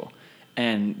high school,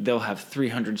 and they'll have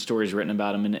 300 stories written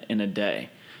about them in a day.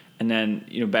 And then,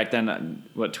 back then,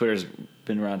 Twitter's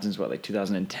been around since,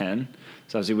 2010?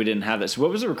 So obviously we didn't have that. So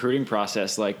what was the recruiting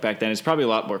process like back then? It's probly a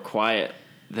lot more quiet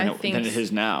than it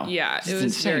is now. Yeah, it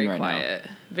was very quiet.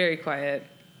 Now. Very quiet.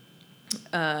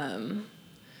 I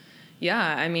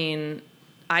mean,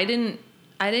 I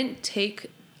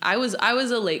was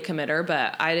a late committer,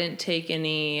 but I didn't take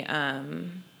any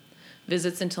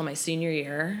visits until my senior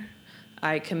year.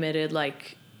 I committed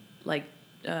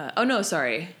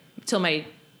till my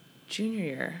junior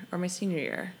year or my senior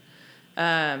year.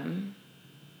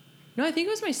 No, I think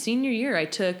it was my senior year. I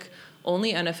took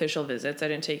only unofficial visits. I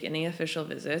didn't take any official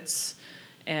visits,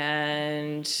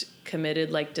 and committed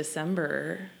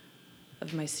December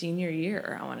of my senior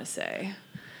year, I want to say.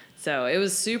 So it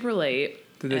was super late.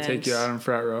 Did they take you out on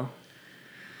frat row?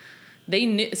 They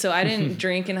knew. So I didn't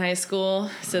drink in high school,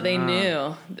 so they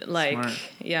knew. Smart.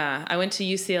 Yeah, I went to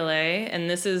UCLA, and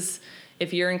this is,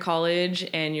 if you're in college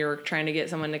and you're trying to get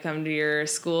someone to come to your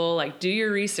school, do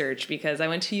your research, because I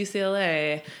went to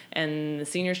UCLA and the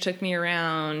seniors took me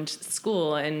around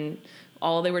school, and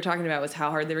all they were talking about was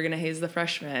how hard they were going to haze the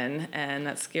freshmen, and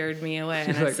that scared me away.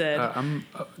 And I said, I'm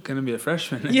going to be a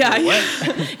freshman. Yeah, what?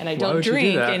 And I don't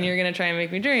drink, and you're going to try and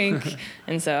make me drink.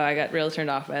 And so I got real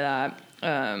turned off by that.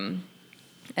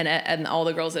 And all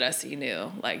the girls at SC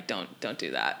knew, don't do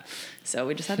that. So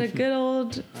we just had a good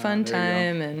old fun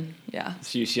time, and yeah.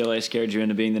 So UCLA scared you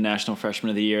into being the National Freshman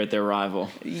of the Year at their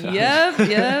rival. So.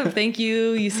 Yep. Thank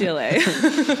you,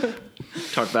 UCLA.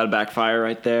 Talk about a backfire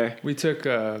right there. We took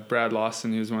Brad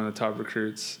Lawson, he was one of the top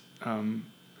recruits, on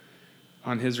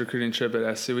his recruiting trip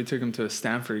at SC. We took him to a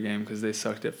Stanford game because they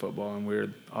sucked at football, and we were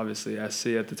obviously SC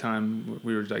at the time.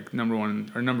 We were number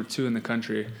 1 or number 2 in the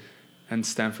country. And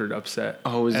Stanford upset.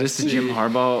 Oh, was this the Jim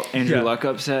Harbaugh, Andrew Luck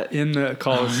upset? In the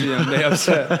Coliseum, they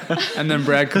upset. And then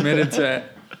Brad committed to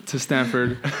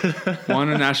Stanford, won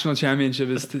a national championship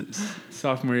his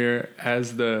sophomore year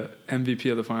as the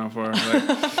MVP of the Final Four.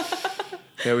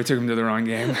 We took him to the wrong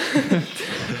game.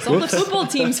 It's all the football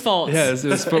team's fault. Yeah, it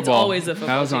was football. It's always the football team's fault.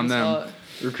 That was on them.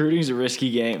 Recruiting's a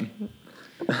risky game.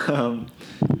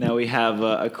 Now we have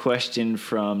a question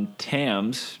from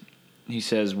Tams. He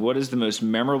says, what is the most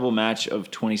memorable match of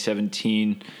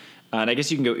 2017 And I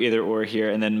guess you can go either or here,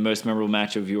 and then most memorable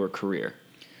match of your career.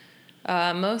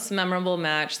 Most memorable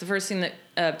match, the first thing that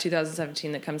of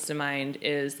 2017 that comes to mind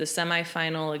is the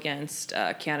semifinal against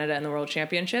Canada in the World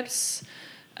Championships.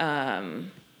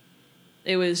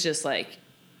 It was just like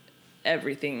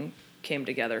everything came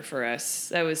together for us.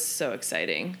 That was so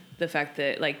exciting. The fact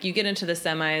that like you get into the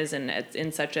semis and it's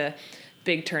in such a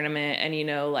big tournament, and you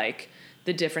know like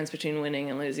the difference between winning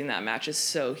and losing that match is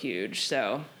so huge.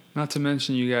 So. Not to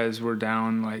mention you guys were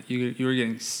down, like you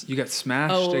got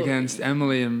smashed against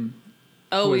Emily and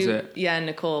who was it? Yeah,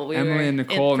 Nicole. Emily and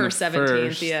Nicole for in the 17th,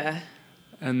 first, yeah.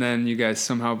 And then you guys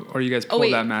pulled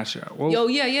that match out. Well,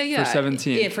 yeah. For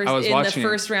 17th. Yeah, I was watching the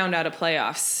first round out of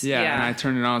playoffs. Yeah, and I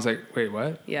turned it on. I was like, wait,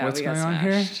 what? Yeah, what's we got going on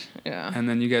here? Yeah. And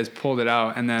then you guys pulled it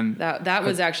out, and then that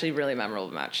was actually a really memorable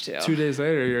match too. 2 days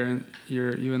later,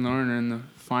 you and Lauren are in the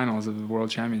finals of the World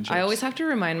Championships. I always have to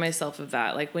remind myself of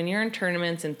that. Like when you're in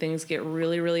tournaments and things get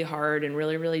really, really hard and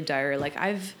really, really dire. Like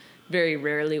I've very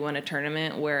rarely won a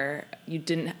tournament where I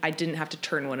didn't have to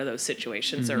turn one of those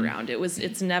situations around.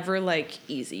 It's never like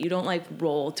easy. You don't like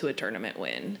roll to a tournament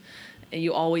win.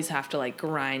 You always have to like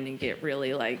grind and get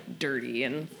really like dirty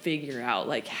and figure out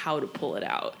like how to pull it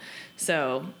out.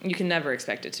 So you can never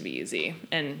expect it to be easy.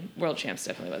 And World Champs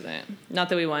definitely wasn't. Not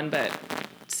that we won, but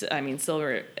I mean,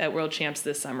 silver at World Champs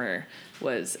this summer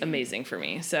was amazing for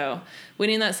me. So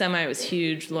winning that semi was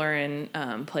huge. Lauren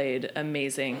played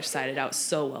amazing, sided out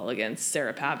so well against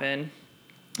Sarah Pavin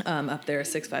up there,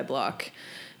 6-5 block.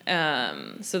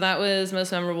 So that was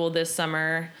most memorable this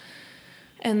summer.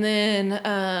 And then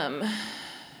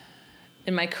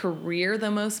in my career,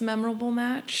 the most memorable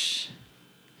match,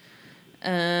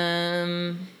 like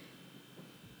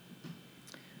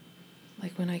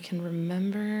when I can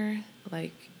remember,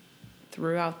 like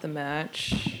throughout the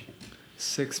match.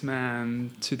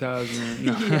 6-man, 2000.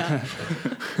 No.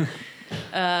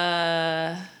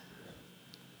 Yeah.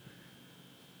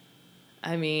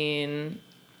 I mean,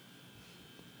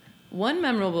 one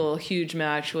memorable huge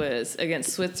match was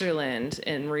against Switzerland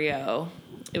in Rio.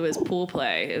 It was pool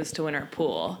play. It was to win our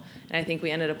pool. And I think we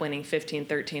ended up winning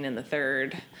 15-13 in the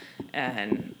third.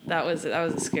 And that was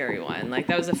a scary one. Like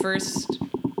that was the first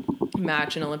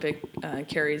match in Olympic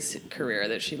Kerri's career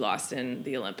that she lost in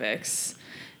the Olympics.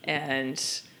 And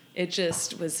it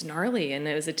just was gnarly. And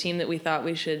it was a team that we thought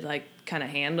we should like kind of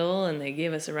handle, and they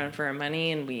gave us a run for our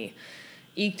money, and we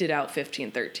eked it out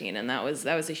 15-13. And that was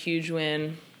a huge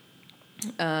win.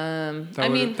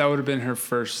 That would have been her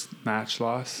first match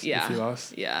loss. Yeah. If you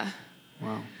lost. Yeah.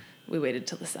 Wow. We waited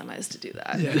till the semis to do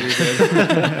that. Yeah, you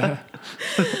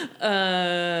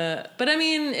did. But I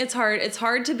mean, it's hard. It's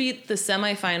hard to beat the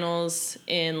semifinals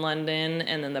in London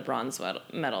and then the bronze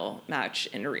medal match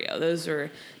in Rio. Those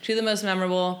were two of the most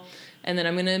memorable. And then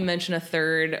I'm going to mention a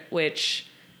third, which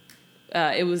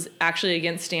it was actually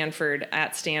against Stanford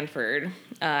at Stanford.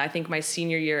 I think my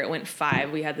senior year, it went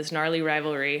 5. We had this gnarly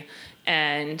rivalry,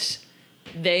 and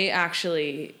they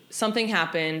actually, something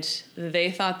happened.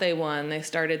 They thought they won. They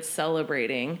started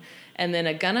celebrating. And then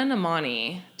Agana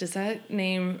Namani, does that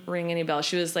name ring any bells?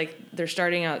 She was like, they're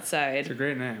starting outside. It's a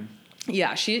great name.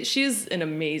 Yeah, she's an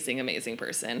amazing, amazing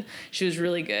person. She was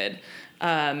really good.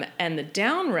 And the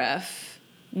down ref,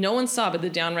 no one saw, but the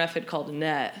down ref had called a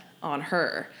net on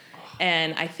her.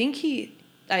 And I think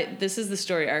this is the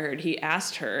story I heard. He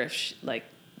asked her if she, like,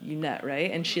 you net,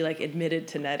 right? And she like admitted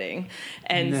to netting.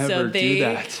 And so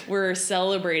they were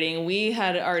celebrating. We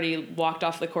had already walked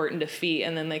off the court in defeat,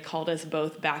 and then they called us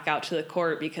both back out to the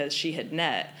court because she had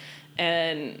net.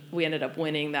 And we ended up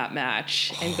winning that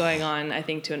match and going on, I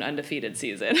think, to an undefeated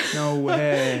season. No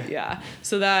way. Yeah.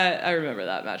 So that, I remember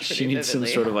that match pretty vividly. She needs some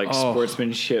sort of like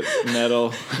sportsmanship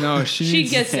medal. No, she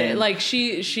gets it. Like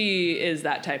she is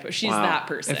that type of, she's that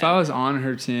person. If I was on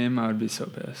her team, I would be so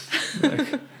pissed.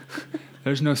 Like,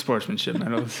 there's no sportsmanship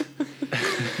medals.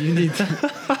 You need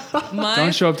to,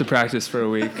 don't show up to practice for a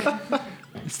week.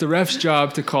 It's the ref's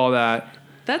job to call that.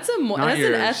 That's an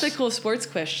ethical sports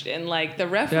question. Like the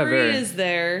referee is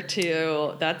there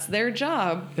that's their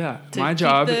job. Yeah, my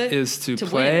job is to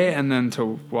play win. And then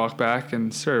to walk back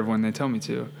and serve when they tell me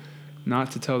to,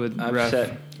 not to tell the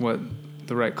ref what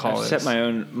the right call is. I've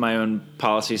set my own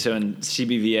policy. So in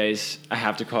CBVAs, I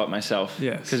have to call it myself.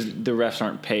 Yes, because the refs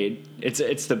aren't paid.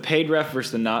 It's the paid ref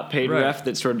versus the not paid ref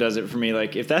that sort of does it for me.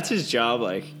 Like if that's his job,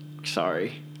 like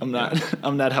sorry, I'm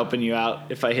not helping you out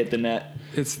if I hit the net.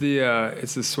 It's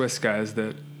the Swiss guys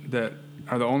that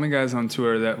are the only guys on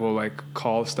tour that will like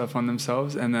call stuff on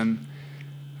themselves. And then,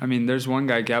 I mean, there's one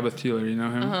guy, Gabathuler, you know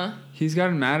him? Uh-huh. He's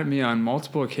gotten mad at me on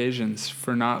multiple occasions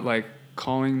for not like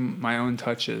calling my own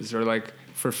touches or like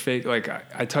for fake. Like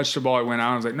I touched the ball, it went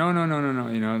out. I was like, no.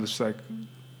 You know, it's like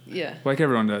Yeah. like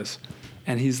everyone does.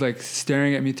 And he's like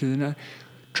staring at me through the net.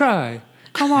 Try.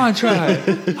 Come on, try.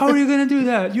 How are you going to do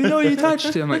that? You know you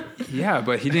touched it. I'm like, yeah,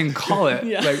 but he didn't call it.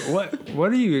 Yeah. Like,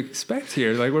 what do you expect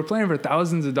here? Like, we're playing for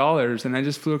thousands of dollars, and I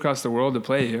just flew across the world to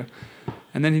play you.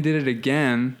 And then he did it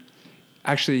again.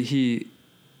 Actually, he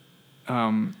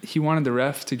wanted the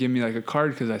ref to give me like a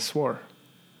card because I swore.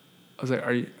 I was like,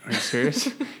 are you serious?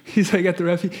 He's like, at the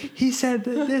ref, he said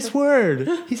this word.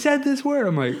 He said this word.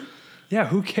 I'm like, yeah,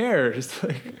 who cares?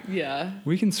 Like, Yeah.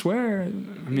 we can swear. I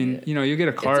mean, you know, you get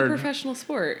a card. It's a professional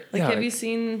sport. Like, Yeah, have like, you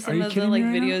seen some you of the kidding like me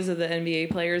right now? videos of the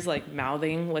NBA players like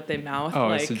mouthing what they mouth? Oh,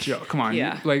 like, it's a joke. Come on.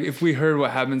 Yeah. Like, if we heard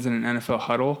what happens in an NFL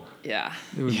huddle, Yeah.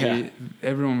 it would be,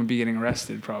 everyone would be getting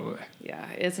arrested probably. Yeah.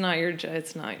 It's not your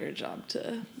job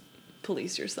to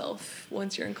police yourself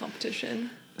once you're in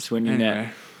competition. So when you Anyway.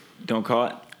 net, don't call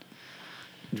it.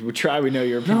 We try. We know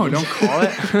your opinion. No, don't call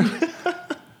it.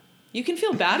 You can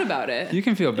feel bad about it. You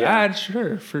can feel bad,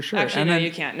 sure, for sure. Actually, And no, then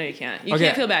you can't. No, you can't. You Okay.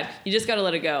 can't feel bad. You just got to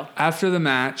let it go. after the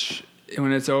match,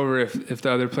 when it's over, if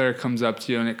the other player comes up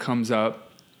to you and it comes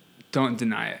up, don't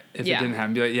deny it. If Yeah. it didn't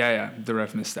happen, be like, yeah, the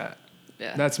ref missed that.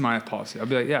 Yeah. That's my policy. I'll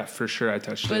be like, yeah, for sure I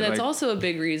touched But it. that's like, also a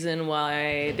big reason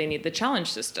why they need the challenge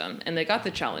system, and they got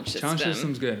the challenge system. challenge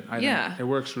system's good. I Yeah. think. It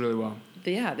works really well.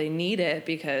 Yeah, they need it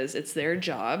because it's their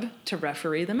job to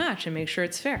referee the match and make sure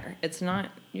it's fair. It's not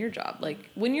your job. Like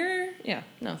when you're, no,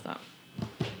 it's not.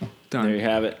 Done. There you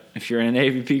have it. If you're in an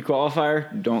AVP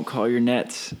qualifier, don't call your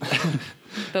nets.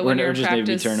 But Or when an you're in Urgent Navy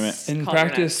practice, tournament. In call your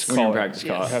practice, nets. When you're in call it. practice,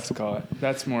 call You it. have to call it.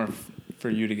 That's more for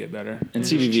you to get better. And You're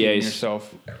just cheating CBVAs.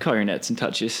 yourself. Call your nets and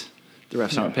touches. The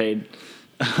refs aren't paid.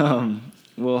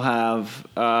 We'll have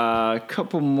a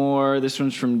couple more. This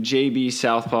one's from JB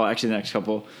Southpaw. Actually, the next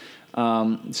couple.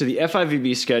 So the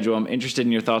FIVB schedule, I'm interested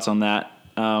in your thoughts on that.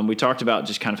 We talked about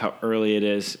just kind of how early it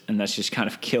is, and that's just kind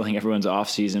of killing everyone's off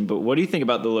season. But what do you think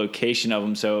about the location of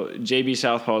them? So JB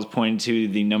Southpaw is pointing to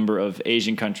the number of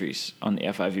Asian countries on the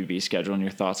FIVB schedule, and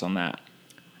your thoughts on that.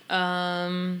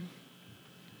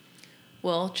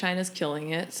 Well, China's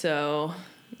killing it, so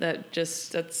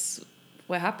that's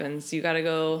what happens. You got to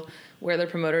go where the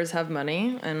promoters have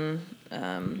money and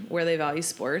where they value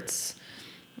sports,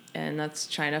 and that's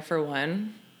China for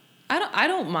one. I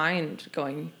don't mind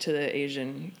going to the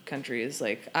Asian countries.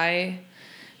 Like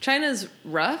China's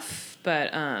rough,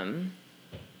 but I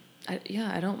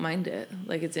don't mind it.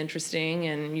 Like it's interesting,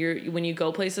 and when you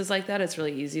go places like that, it's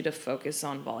really easy to focus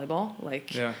on volleyball.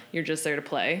 Like you're just there to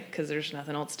play because there's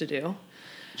nothing else to do.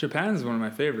 Japan is one of my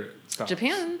favorite stops.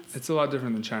 Japan. It's a lot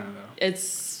different than China, though.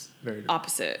 It's Very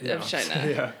opposite of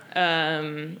China.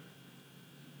 Yeah.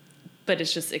 But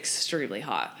it's just extremely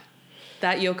hot.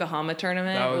 That Yokohama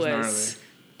tournament That was was gnarly.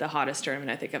 the hottest tournament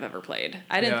I think I've ever played.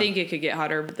 I didn't Yeah. think it could get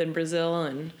hotter than Brazil,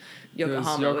 and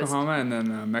Yokohama It was Yokohama and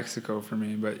then Mexico for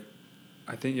me, but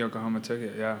I think Yokohama took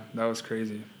it. Yeah, that was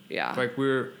crazy. Yeah. Like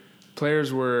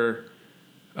players were,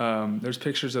 there's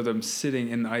pictures of them sitting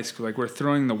in the ice cooler. Like we're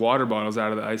throwing the water bottles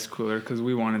out of the ice cooler because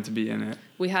we wanted to be in it.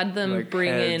 We had them Like bring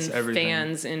heads, in everything.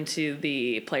 fans into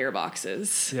the player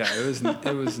boxes. Yeah, it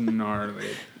was gnarly.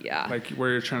 Yeah. Like where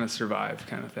you're trying to survive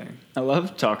kind of thing. I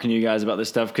love talking to you guys about this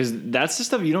stuff because that's the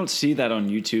stuff you don't see that on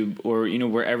YouTube or,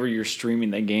 wherever you're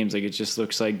streaming the games. Like it just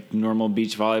looks like normal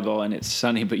beach volleyball and it's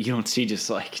sunny, but you don't see just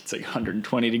like it's like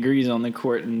 120 degrees on the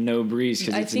court and no breeze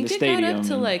because it's in the stadium. I think it got up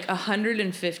to like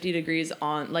 150 degrees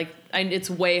on, like, it's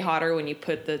way hotter when you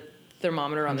put the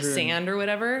thermometer on the sand or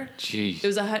whatever. Jeez. It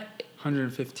was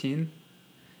 115?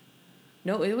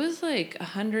 No, it was like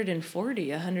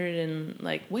 140, 100 and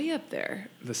like way up there.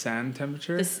 The sand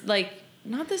temperature? This like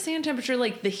not the sand temperature,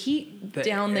 like the heat The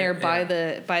down air-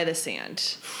 there by the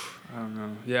sand. I don't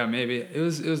know. Yeah, maybe. It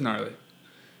was gnarly.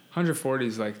 140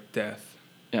 is like death.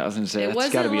 Yeah, I was going to say, It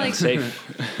that's got to wasn't be like-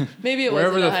 unsafe. Maybe it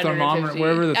Wherever wasn't the thermometer- 150.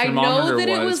 wherever the I know thermometer that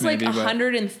it was, was like maybe, but-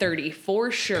 130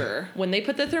 for sure. When they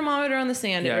put the thermometer on the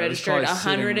sand, Yeah, it it was registered probably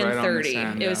sitting right on the 130.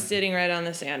 sand, It was yeah. sitting right on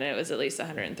the sand, and it was at least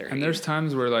 130. And there's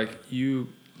times where like you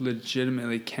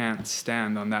legitimately can't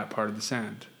stand on that part of the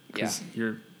sand because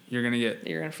you're gonna get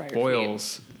You're gonna fry your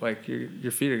boils. Like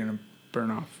your feet are gonna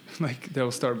burn off. Like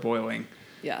they'll start boiling.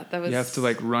 Yeah, that was. You have to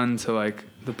like run to like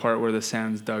the part where the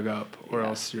sand's dug up, or Yeah.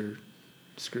 else you're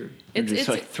screwed. Or just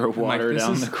like throw And, like, water this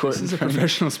down is- the court. This in is a front of you.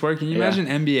 professional sport. Can you Yeah. imagine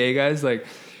NBA guys like?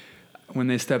 when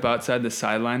they step outside the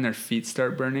sideline, their feet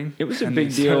start burning. It was a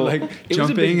big deal. It was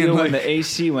a big deal when the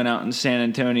AC went out in San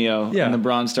Antonio and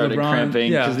LeBron started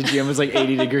cramping because the gym was like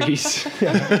 80 degrees.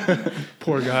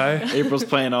 Poor guy. April's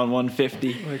playing on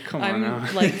 150. Like, come on now.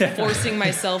 I'm like forcing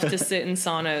myself to sit in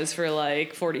saunas for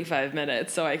like 45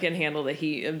 minutes so I can handle the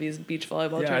heat of these beach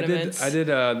volleyball tournaments. I did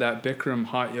that Bikram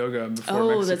hot yoga before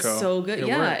Mexico. Oh, that's so good.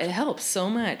 Worked. It helps so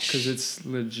much. Because it's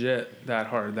legit that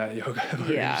hard, that yoga.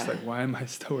 You're just like, why am I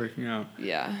still working out?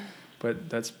 Yeah. But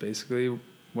that's basically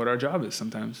what our job is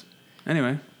sometimes.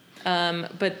 Anyway.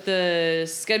 But the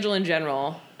schedule in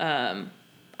general, I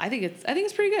think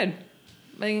it's pretty good.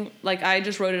 I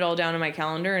just wrote it all down in my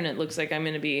calendar, and it looks like I'm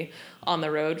going to be on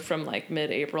the road from like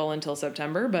mid-April until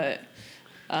September. But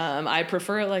I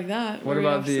prefer it like that. What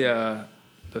about the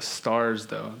stars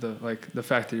though? The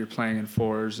fact that you're playing in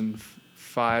 4s and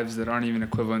 5s that aren't even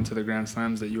equivalent to the Grand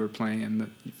Slams that you were playing in the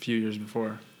few years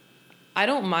before. I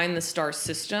don't mind the star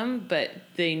system, but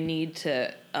they need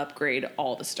to upgrade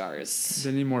all the stars.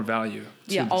 They need more value.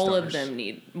 All of them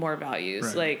need more values.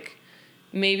 Right. Like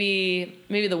maybe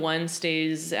the 1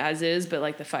 stays as is, but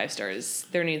like the 5 stars,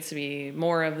 there needs to be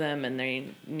more of them, and they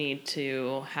need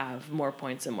to have more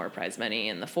points and more prize money.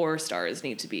 And the 4 stars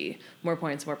need to be more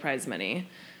points, more prize money.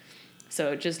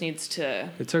 So it just needs to.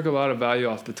 It took a lot of value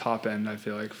off the top end, I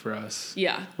feel like, for us.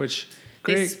 Yeah. Which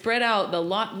they spread out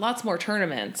lots more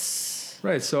tournaments.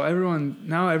 Right, so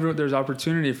there's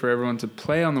opportunity for everyone to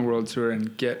play on the World Tour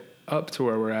and get up to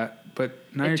where we're at, but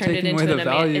now you're taking away the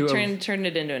value. Turned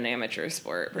it into an amateur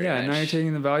sport. Pretty much. Now you're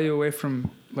taking the value away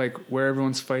from like where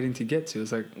everyone's fighting to get to.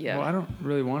 It's like, well, I don't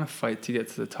really want to fight to get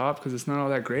to the top because it's not all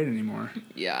that great anymore.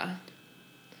 Yeah.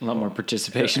 A lot more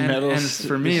participation medals. And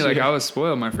for me, like I was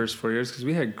spoiled my first 4 years because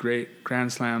we had great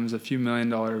Grand Slams, a few $1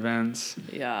 million events.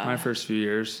 Yeah. My first few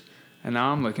years, and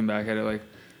now I'm looking back at it like,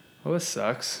 well, this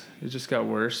sucks. It just got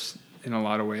worse in a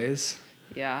lot of ways.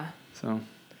 Yeah. So,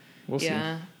 we'll see.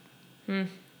 Yeah.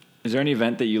 Is there any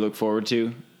event that you look forward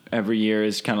to every year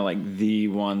is kind of like the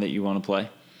one that you want to play?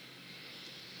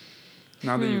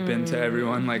 Now that you've been to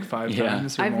everyone like 5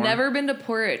 times or I've more? never been to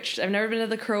Porridge. I've never been to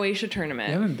the Croatia tournament.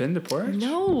 You haven't been to Porridge?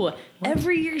 No. What?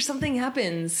 Every year something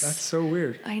happens. That's so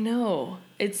weird. I know.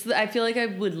 I feel like I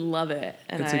would love it,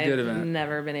 and it's a good event. I've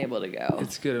never been able to go.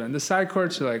 It's a good event. The side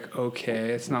courts are like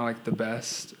okay. It's not like the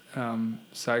best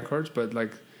side courts, but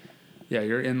like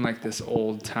you're in like this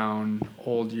old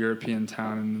European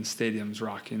town, and the stadium's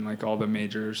rocking like all the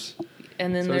majors.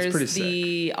 And then so there's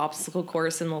the obstacle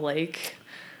course in the lake.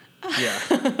 Yeah,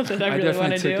 that I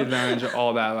definitely took advantage of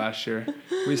all that last year.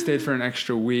 We stayed for an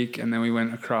extra week, and then we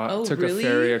went across. Took really? a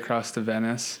ferry across to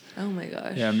Venice. Oh my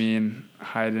gosh! Yeah, me and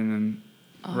Hayden and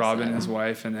Robin, his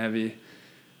wife, and Evie.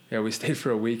 Yeah, we stayed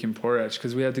for a week in Porridge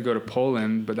because we had to go to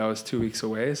Poland, but that was 2 weeks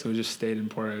away, so we just stayed in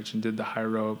Porridge and did the high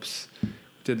ropes,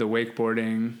 did the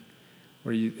wakeboarding,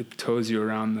 where it tows you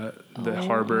around the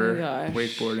harbor.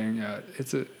 Wakeboarding. Yeah,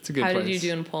 it's a good place. How did you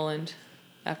do in Poland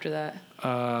after that?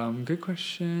 Good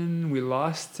question. We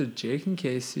lost to Jake and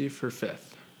Casey for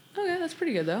 5th. Okay, that's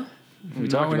pretty good though. We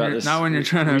talked about this. Not when you're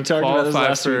trying to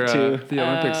qualify for the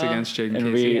Olympics again's Jake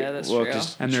and Casey. That's true.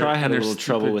 And Troy had a little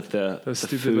trouble with the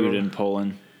food in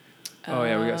Poland. Oh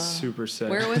yeah, we got super sick.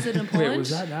 Where was it in Poland? Wait, was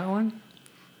that one?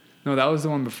 No, that was the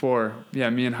one before. Yeah,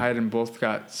 me and Hayden both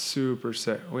got super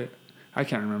sick. Wait, I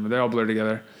can't remember. They all blur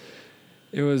together.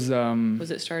 It was.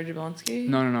 Was it Star Jablonski?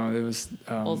 No. It was.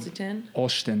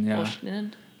 Olsztyn, yeah.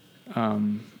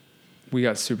 Olsztyn. We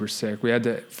got super sick. We had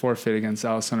to forfeit against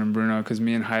Alix and Bruno because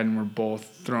me and Hayden were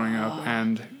both throwing up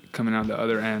and coming out the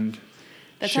other end.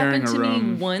 That's happened to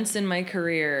me once in my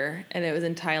career, and it was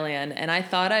in Thailand. And I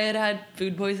thought I had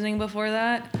food poisoning before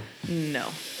that. No.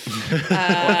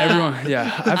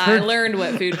 I learned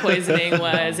what food poisoning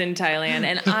was in Thailand,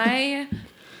 and I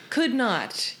could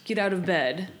not get out of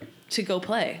bed to go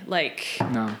play.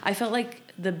 No. I felt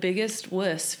like the biggest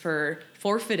wuss for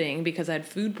forfeiting because I had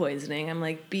food poisoning. I'm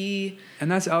like,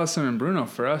 And that's Alison and Bruno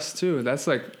for us too. That's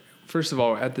like, first of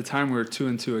all, at the time we were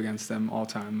 2-2 against them all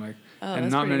time.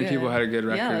 And not many people had a good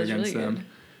record against them. Good.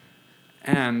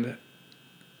 And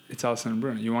it's Alison and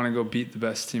Bruno. You want to go beat the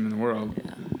best team in the world.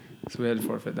 Yeah. So we had to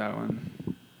forfeit that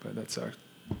one. But that sucked.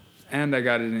 And I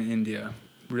got it in India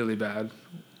really bad.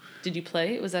 Did you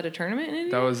play? Was that a tournament in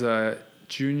India? That was a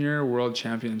Junior World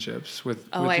Championships with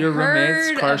your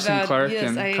roommates, Carson Clark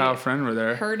and Kyle Friend were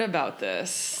there. Heard about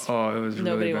this. Oh, it was really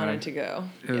bad. Nobody wanted to go.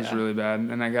 It was really bad.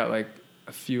 And I got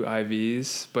a few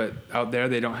IVs, but out there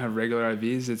they don't have regular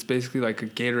IVs. It's basically like a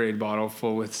Gatorade bottle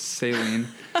full with saline.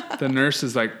 The nurse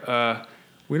is like,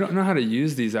 we don't know how to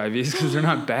use these IVs because they're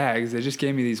not bags. They just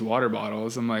gave me these water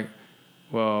bottles. I'm like,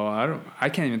 well, I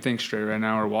can't even think straight right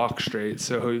now or walk straight.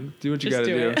 So do what you got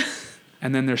to do.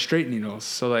 And then they're straight needles.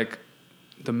 So like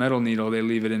the metal needle, they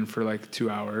leave it in for like 2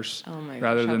 hours. Oh my gosh,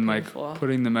 rather than painful. like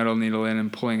putting the metal needle in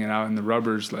and pulling it out and the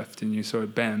rubber's lifting you so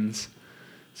it bends.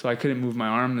 So I couldn't move my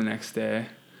arm the next day.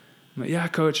 I'm like, yeah,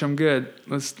 coach, I'm good.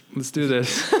 Let's do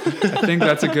this. I think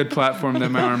that's a good platform that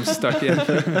my arm's stuck in.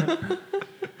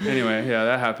 Anyway, yeah,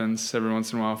 that happens every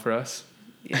once in a while for us.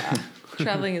 Yeah.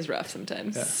 Traveling is rough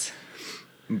sometimes. Yeah.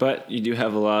 But you do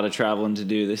have a lot of traveling to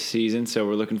do this season, so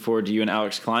we're looking forward to you and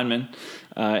Alix Klineman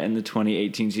in the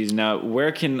 2018 season. Now,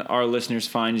 where can our listeners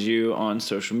find you on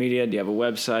social media? Do you have a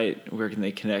website? Where can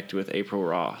they connect with April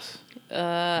Ross?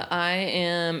 I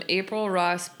am April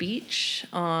Ross Beach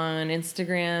on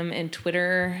Instagram and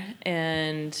Twitter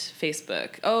and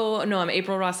Facebook. Oh, no, I'm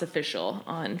April Ross Official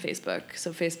on Facebook.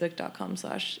 So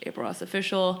facebook.com/April Ross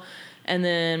Official. And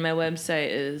then my website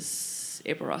is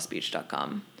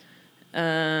aprilrossbeach.com. I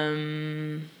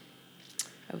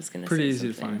was going to say Pretty easy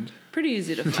to find. Pretty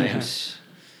easy to find.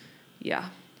 Yeah.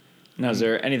 Now, is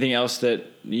there anything else that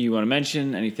you want to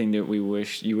mention? Anything that you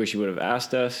wish you would have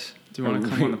asked us? Do you want to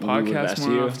come on the podcast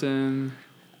more often?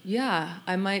 Yeah,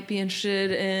 I might be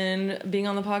interested in being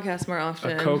on the podcast more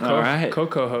often. A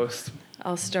co-host.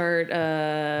 I'll start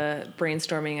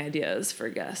brainstorming ideas for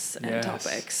guests and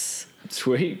topics.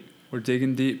 Sweet. We're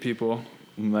digging deep, people.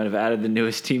 We might have added the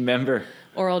newest team member.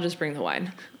 Or I'll just bring the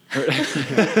wine.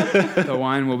 The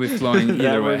wine will be flowing either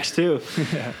that way. works too.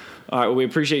 Yeah. All right. Well, we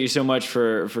appreciate you so much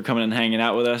for coming and hanging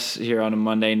out with us here on a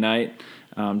Monday night.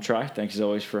 Troy, thanks as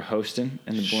always for hosting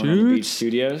in the Bourne on the Beach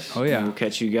studios. Oh, yeah. And we'll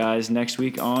catch you guys next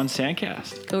week on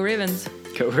SANDCAST. Go Ravens.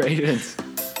 Go Ravens.